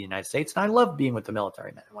First Lady of the United States, and I love being with the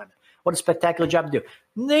military men and women. What a spectacular job to do.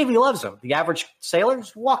 The Navy loves them. The average sailor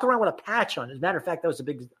just walk around with a patch on. As a matter of fact, that was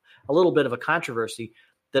a little bit of a controversy.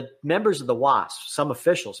 The members of the WASP, some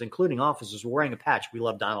officials, including officers, were wearing a patch. We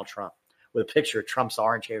love Donald Trump, with a picture of Trump's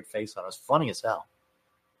orange-haired face on it. It was funny as hell.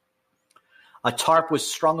 A tarp was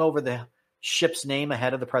strung over the ship's name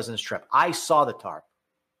ahead of the president's trip. I saw the tarp.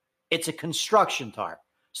 It's a construction tarp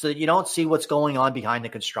so that you don't see what's going on behind the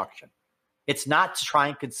construction. It's not to try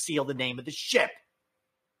and conceal the name of the ship.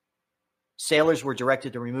 Sailors were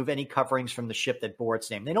directed to remove any coverings from the ship that bore its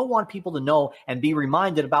name. They don't want people to know and be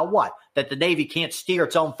reminded about what? That the Navy can't steer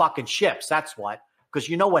its own fucking ships. That's what. Because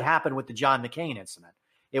you know what happened with the John McCain incident.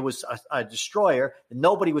 It was a destroyer that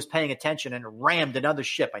nobody was paying attention and rammed another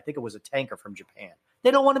ship. I think it was a tanker from Japan. They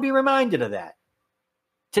don't want to be reminded of that.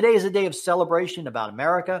 Today is a day of celebration about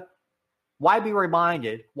America. Why be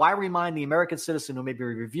reminded? Why remind the American citizen who may be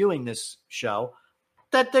reviewing this show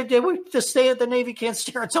that they would to stay at the Navy can't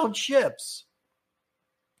steer its own ships?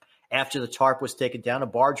 After the tarp was taken down, a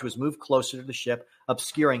barge was moved closer to the ship,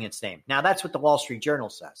 obscuring its name. Now, that's what the Wall Street Journal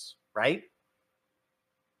says, right?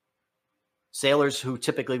 Sailors who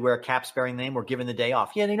typically wear caps bearing the name were given the day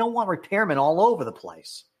off. Yeah, they don't want repairmen all over the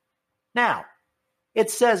place. Now, it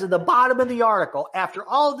says at the bottom of the article, after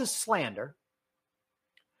all of this slander,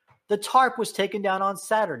 the tarp was taken down on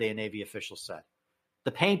Saturday, a Navy official said.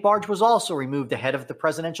 The paint barge was also removed ahead of the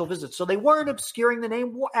presidential visit. So they weren't obscuring the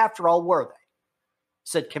name after all, were they?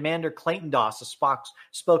 Said Commander Clayton Doss, a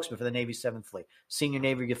spokesman for the Navy 7th Fleet. Senior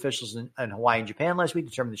Navy officials in Hawaii and Japan last week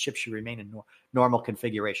determined the ship should remain in normal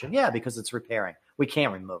configuration. Yeah, because it's repairing. We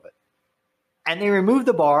can't remove it. And they removed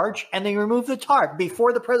the barge and they removed the tarp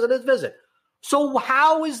before the president's visit. So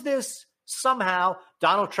how is this somehow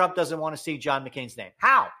Donald Trump doesn't want to see John McCain's name?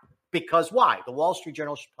 How? Because why? The Wall Street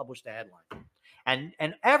Journal published a headline.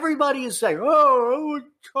 And everybody is saying, oh,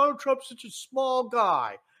 Donald Trump's such a small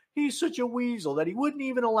guy. He's such a weasel that he wouldn't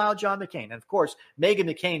even allow John McCain. And, of course, Meghan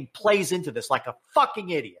McCain plays into this like a fucking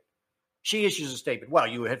idiot. She issues a statement. Well,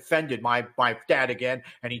 you offended my dad again,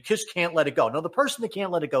 and he just can't let it go. No, the person that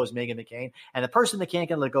can't let it go is Meghan McCain, and the person that can't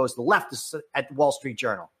let it go is the leftists at the Wall Street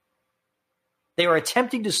Journal. They are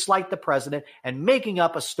attempting to slight the president and making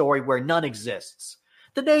up a story where none exists.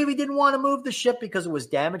 The Navy didn't want to move the ship because it was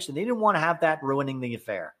damaged, and they didn't want to have that ruining the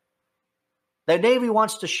affair. The Navy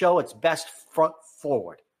wants to show its best front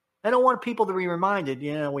forward. They don't want people to be reminded,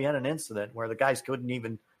 we had an incident where the guys couldn't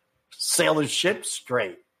even sail the ship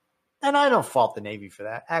straight. And I don't fault the Navy for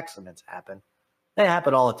that. Accidents happen. They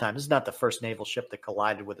happen all the time. This is not the first naval ship that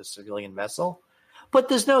collided with a civilian vessel. But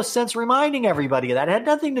there's no sense reminding everybody of that. It had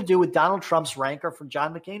nothing to do with Donald Trump's rancor for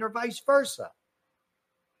John McCain or vice versa.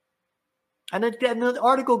 And the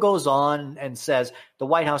article goes on and says the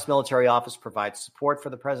White House military office provides support for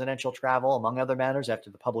the presidential travel, among other matters. After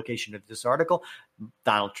the publication of this article,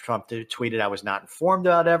 Donald Trump tweeted, I was not informed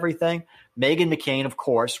about everything. Meghan McCain, of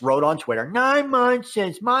course, wrote on Twitter, 9 months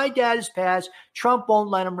since my dad has passed, Trump won't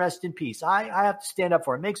let him rest in peace. I have to stand up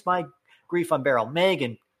for it. It makes my grief unbearable.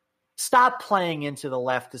 Meghan, stop playing into the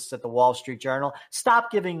leftists at the Wall Street Journal. Stop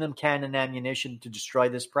giving them cannon ammunition to destroy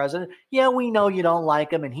this president. Yeah, we know you don't like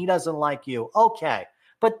him and he doesn't like you. Okay,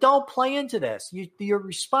 but don't play into this. Your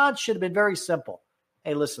response should have been very simple.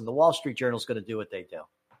 Hey, listen, the Wall Street Journal is going to do what they do.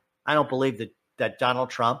 I don't believe that Donald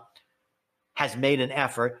Trump has made an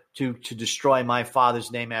effort to destroy my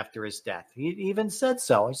father's name after his death. He even said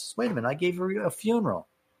so. He says, wait a minute, I gave her a funeral.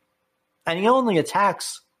 And he only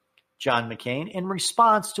attacks John McCain in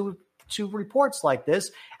response to reports like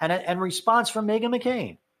this and response from Meghan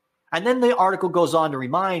McCain. And then the article goes on to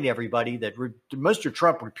remind everybody that Mr.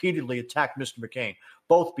 Trump repeatedly attacked Mr. McCain,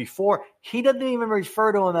 both before. He doesn't even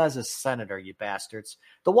refer to him as a senator, you bastards.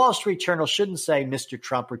 The Wall Street Journal shouldn't say Mr.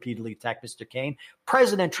 Trump repeatedly attacked Mr. McCain.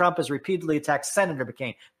 President Trump has repeatedly attacked Senator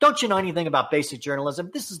McCain. Don't you know anything about basic journalism?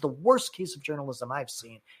 This is the worst case of journalism I've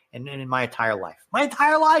seen in my entire life. My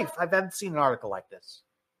entire life, I haven't seen an article like this.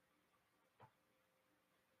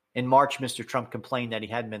 In March, Mr. Trump complained that he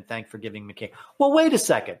hadn't been thanked for giving McCain. Well, wait a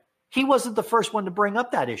second. He wasn't the first one to bring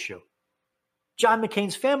up that issue. John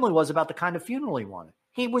McCain's family was about the kind of funeral he wanted.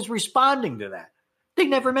 He was responding to that. They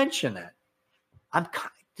never mentioned that.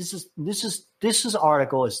 This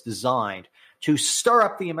article is designed to stir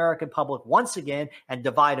up the American public once again and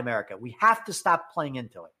divide America. We have to stop playing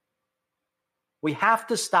into it. We have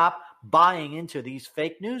to stop buying into these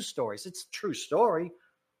fake news stories. It's a true story.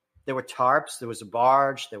 There were tarps. There was a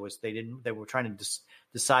barge. They were trying to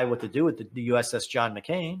decide what to do with the USS John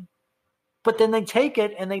McCain. But then they take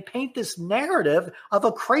it and they paint this narrative of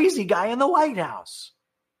a crazy guy in the White House.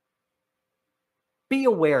 Be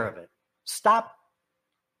aware of it. Stop,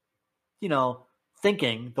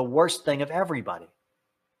 thinking the worst thing of everybody.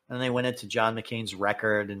 And they went into John McCain's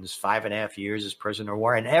record and his 5.5 years as prisoner of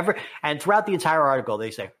war. And throughout the entire article, they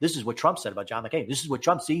say, this is what Trump said about John McCain. This is what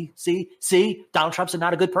Trump, see, Donald Trump's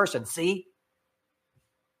not a good person. See?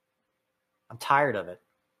 I'm tired of it.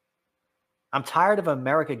 I'm tired of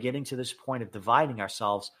America getting to this point of dividing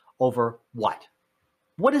ourselves over what?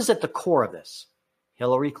 What is at the core of this?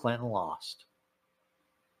 Hillary Clinton lost.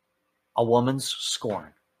 A woman's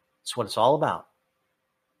scorn. That's what it's all about.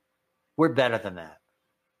 We're better than that.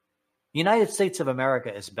 The United States of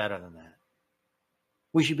America is better than that.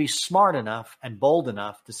 We should be smart enough and bold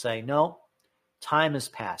enough to say, no, time has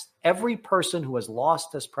passed. Every person who has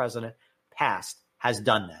lost as president has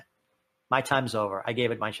done that. My time's over. I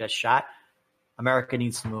gave it my best shot. America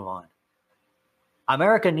needs to move on.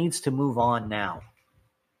 America needs to move on now.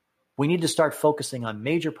 We need to start focusing on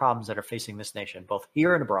major problems that are facing this nation, both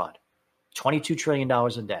here and abroad. $22 trillion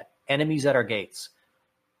in debt, enemies at our gates,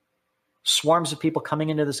 swarms of people coming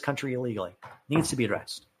into this country illegally, needs to be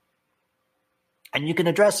addressed. And you can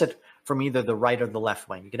address it from either the right or the left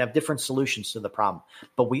wing. You can have different solutions to the problem.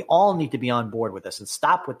 But we all need to be on board with this and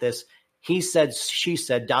stop with this. He said, she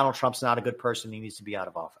said, Donald Trump's not a good person. He needs to be out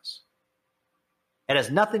of office. It has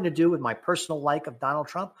nothing to do with my personal like of Donald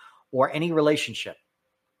Trump or any relationship.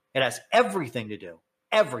 It has everything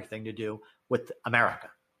to do with America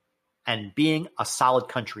and being a solid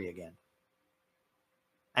country again.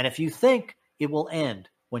 And if you think it will end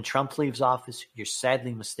when Trump leaves office, you're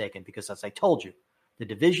sadly mistaken, because as I told you, the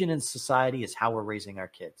division in society is how we're raising our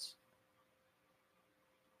kids.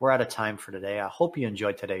 We're out of time for today. I hope you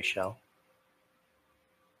enjoyed today's show.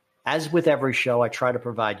 As with every show, I try to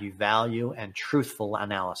provide you value and truthful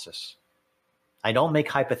analysis. I don't make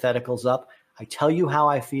hypotheticals up. I tell you how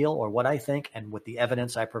I feel or what I think and with the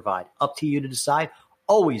evidence I provide. Up to you to decide.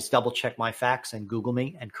 Always double check my facts and Google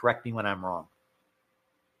me and correct me when I'm wrong.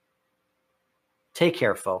 Take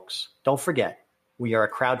care, folks. Don't forget, we are a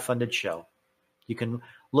crowd-funded show. You can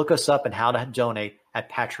look us up and how to donate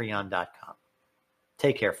at patreon.com.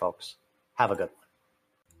 Take care, folks. Have a good one.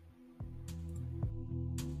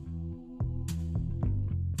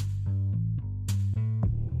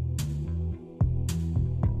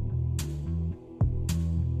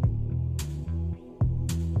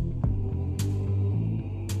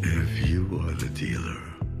 If you are the dealer,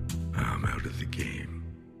 I'm out of the game.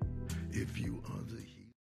 If you are the